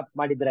ನಮಗೆ ತಪ್ಪು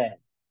ಮಾಡಿದ್ರೆ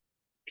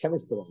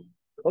ಕ್ಷಮಿಸ್ತೀವಿ,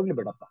 ಹೋಗ್ಲಿ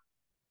ಬಿಡಪ್ಪ,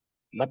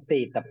 ಮತ್ತೆ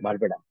ಈ ತಪ್ಪು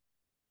ಮಾಡ್ಬೇಡ.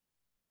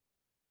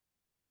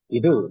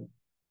 ಇದು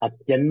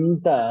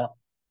ಅತ್ಯಂತ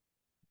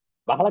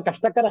ಬಹಳ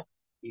ಕಷ್ಟಕರ.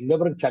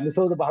 ಇನ್ನೊಬ್ರಿಗೆ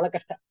ಕ್ಷಮಿಸೋದು ಬಹಳ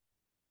ಕಷ್ಟ.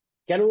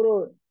 ಕೆಲವರು,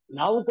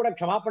 ನಾವು ಕೂಡ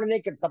ಕ್ಷಮಾಪಣೆ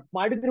ತಪ್ಪು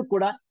ಮಾಡಿದ್ರು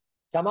ಕೂಡ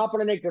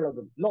ಕ್ಷಮಾಪಣೆ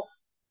ಕೇಳೋದು. No,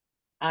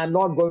 I am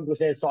not going to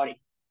say ಸಾರಿ.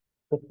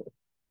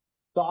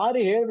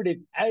 ಸಾರಿ ಹೇಳ್ಬಿಡಿ.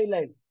 ಇಲ್ಲ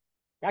ಇಲ್ಲ,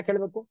 ಯಾಕೆ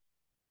ಹೇಳ್ಬೇಕು?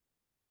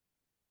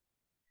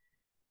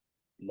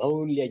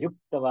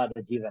 ಮೌಲ್ಯಯುಕ್ತವಾದ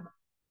ಜೀವನ,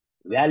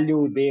 value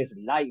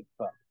based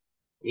life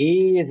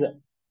is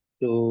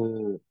to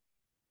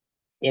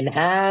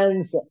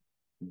enhance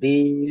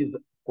these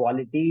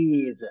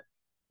qualities,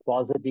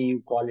 positive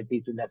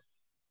ಕ್ವಾಲಿಟೀಸ್ನೆಸ್,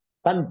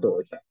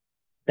 ಸಂತೋಷ,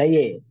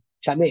 ದಯೆ,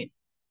 ಕ್ಷಮೆ,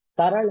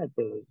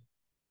 ಸರಳತೆ.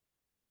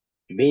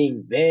 Being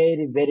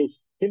very, very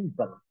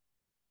simple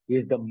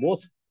is the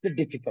most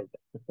difficult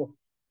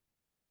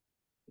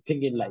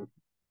thing in life.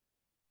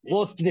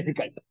 Most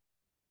difficult.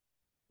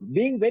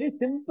 Being very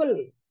simple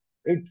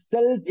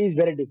itself is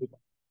very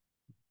difficult.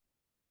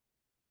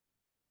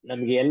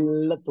 ನಮ್ಗೆ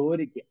ಎಲ್ಲ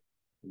ತೋರಿಕೆ,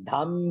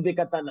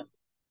 ಧಾಂಬಿಕತನ,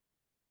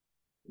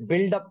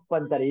 ಬಿಲ್ಡಪ್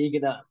ಅಂತಾರೆ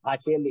ಈಗಿನ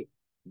ಭಾಷೆಯಲ್ಲಿ.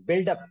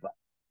 ಬಿಲ್ಡಪ್,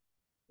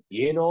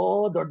 ಏನೋ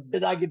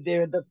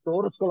ದೊಡ್ಡದಾಗಿದ್ದೇವೆ ಅಂತ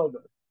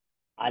ತೋರಿಸ್ಕೊಳ್ಳೋದು.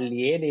 ಅಲ್ಲಿ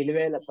ಏನು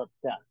ಇಲ್ವೇ ಇಲ್ಲ.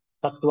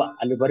 ಸತ್ವ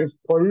ಅಲ್ಲಿ ಬರೀ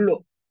ಪೊಳ್ಳು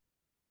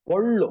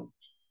ಪೊಳ್ಳು.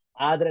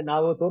 ಆದ್ರೆ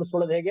ನಾವು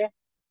ತೋರಿಸ್ಕೊಳ್ಳೋದು ಹೇಗೆ?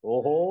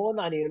 ಓಹೋ,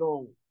 ನಾನೇನು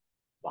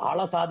ಬಹಳ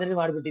ಸಾಧನೆ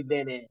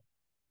ಮಾಡ್ಬಿಟ್ಟಿದ್ದೇನೆ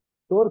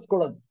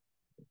ತೋರಿಸ್ಕೊಳ್ಳೋದು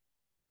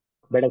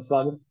ಬೇಡ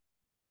ಸ್ವಾಮಿ.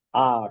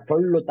 ಆ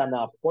ಪೊಳ್ಳುತನ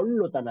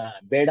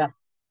ಬೇಡ.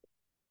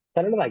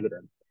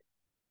 ಸರಳವಾಗಿರೋದು.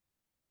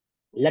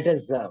 Let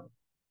us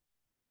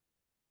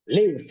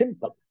live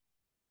simple.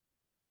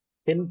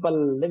 Simple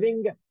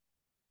living,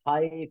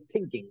 high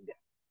thinking.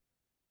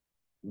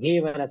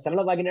 ಜೀವನ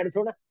ಸರಳವಾಗಿ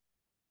ನಡೆಸೋಣ,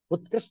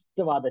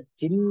 ಉತ್ಕೃಷ್ಟವಾದ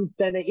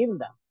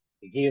ಚಿಂತನೆಯಿಂದ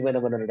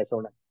ಜೀವನವನ್ನು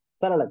ನಡೆಸೋಣ.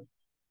 ಸರಳ.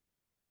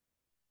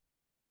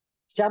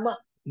 ಶಮ,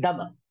 ದಮ,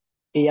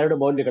 ಈ ಎರಡು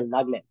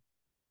ಮೌಲ್ಯಗಳನ್ನಾಗ್ಲೇ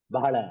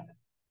ಬಹಳ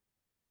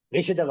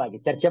ವಿಶದವಾಗಿ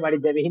ಚರ್ಚೆ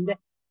ಮಾಡಿದ್ದೇವೆ ಹಿಂದೆ.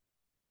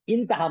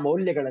 ಇಂತಹ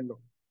ಮೌಲ್ಯಗಳನ್ನು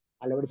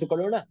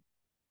ಅಳವಡಿಸಿಕೊಳ್ಳೋಣ,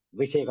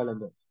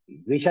 ವಿಷಯಗಳನ್ನು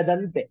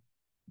ವಿಷದಂತೆ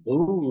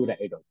ದೂರ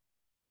ಇಡೋಣ.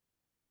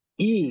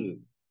 ಈ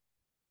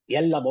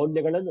ಎಲ್ಲ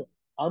ಮೌಲ್ಯಗಳನ್ನು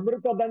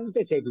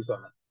ಅಮೃತದಂತೆ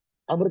ಸೇವಿಸೋಣ.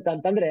 ಅಮೃತ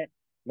ಅಂತಂದ್ರೆ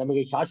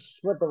ನಮಗೆ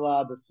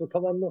ಶಾಶ್ವತವಾದ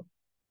ಸುಖವನ್ನು,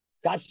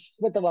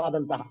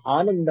 ಶಾಶ್ವತವಾದಂತಹ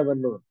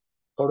ಆನಂದವನ್ನು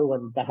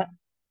ಕೊಡುವಂತಹ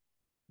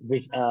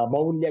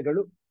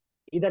ಮೌಲ್ಯಗಳು.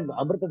 ಇದನ್ನು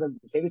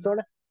ಅಮೃತದಂತೆ ಸೇವಿಸೋಣ,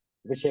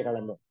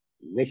 ವಿಷಯಗಳನ್ನು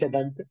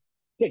ವಿಷದಂತೆ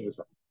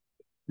ತ್ಯಜಿಸೋಣ.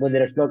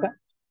 ಮುಂದಿನ ಶ್ಲೋಕ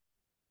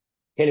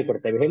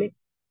ಹೇಳಿಕೊಡ್ತೇವೆ, ಹೇಳಿ.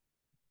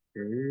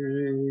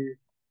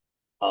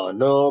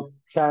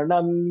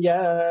 ಅನೋಕ್ಷಣಂ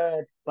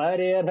ಯತ್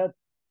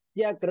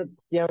ಪರಿಹೃತ್ಯ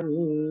ಕೃತ್ಯಂ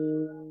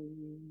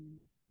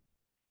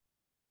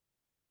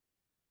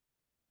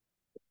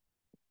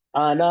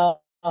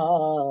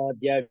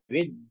ಅನಾದ್ಯ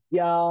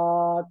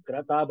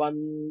ವಿದ್ಯಾಕೃತ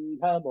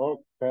ಬಂಧ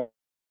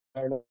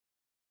ಮೋಕ್ಷಣಂ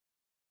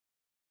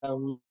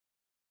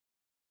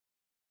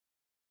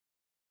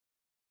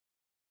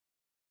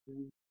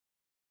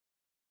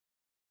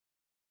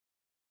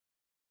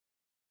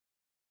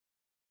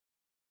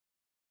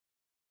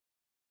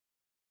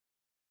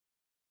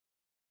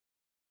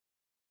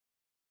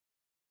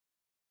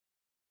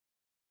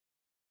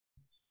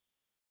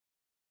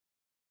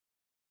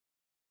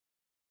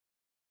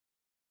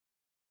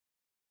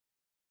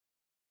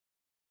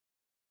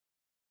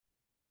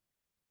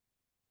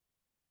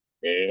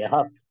ದೇಹ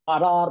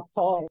ಪರಾರ್ಥ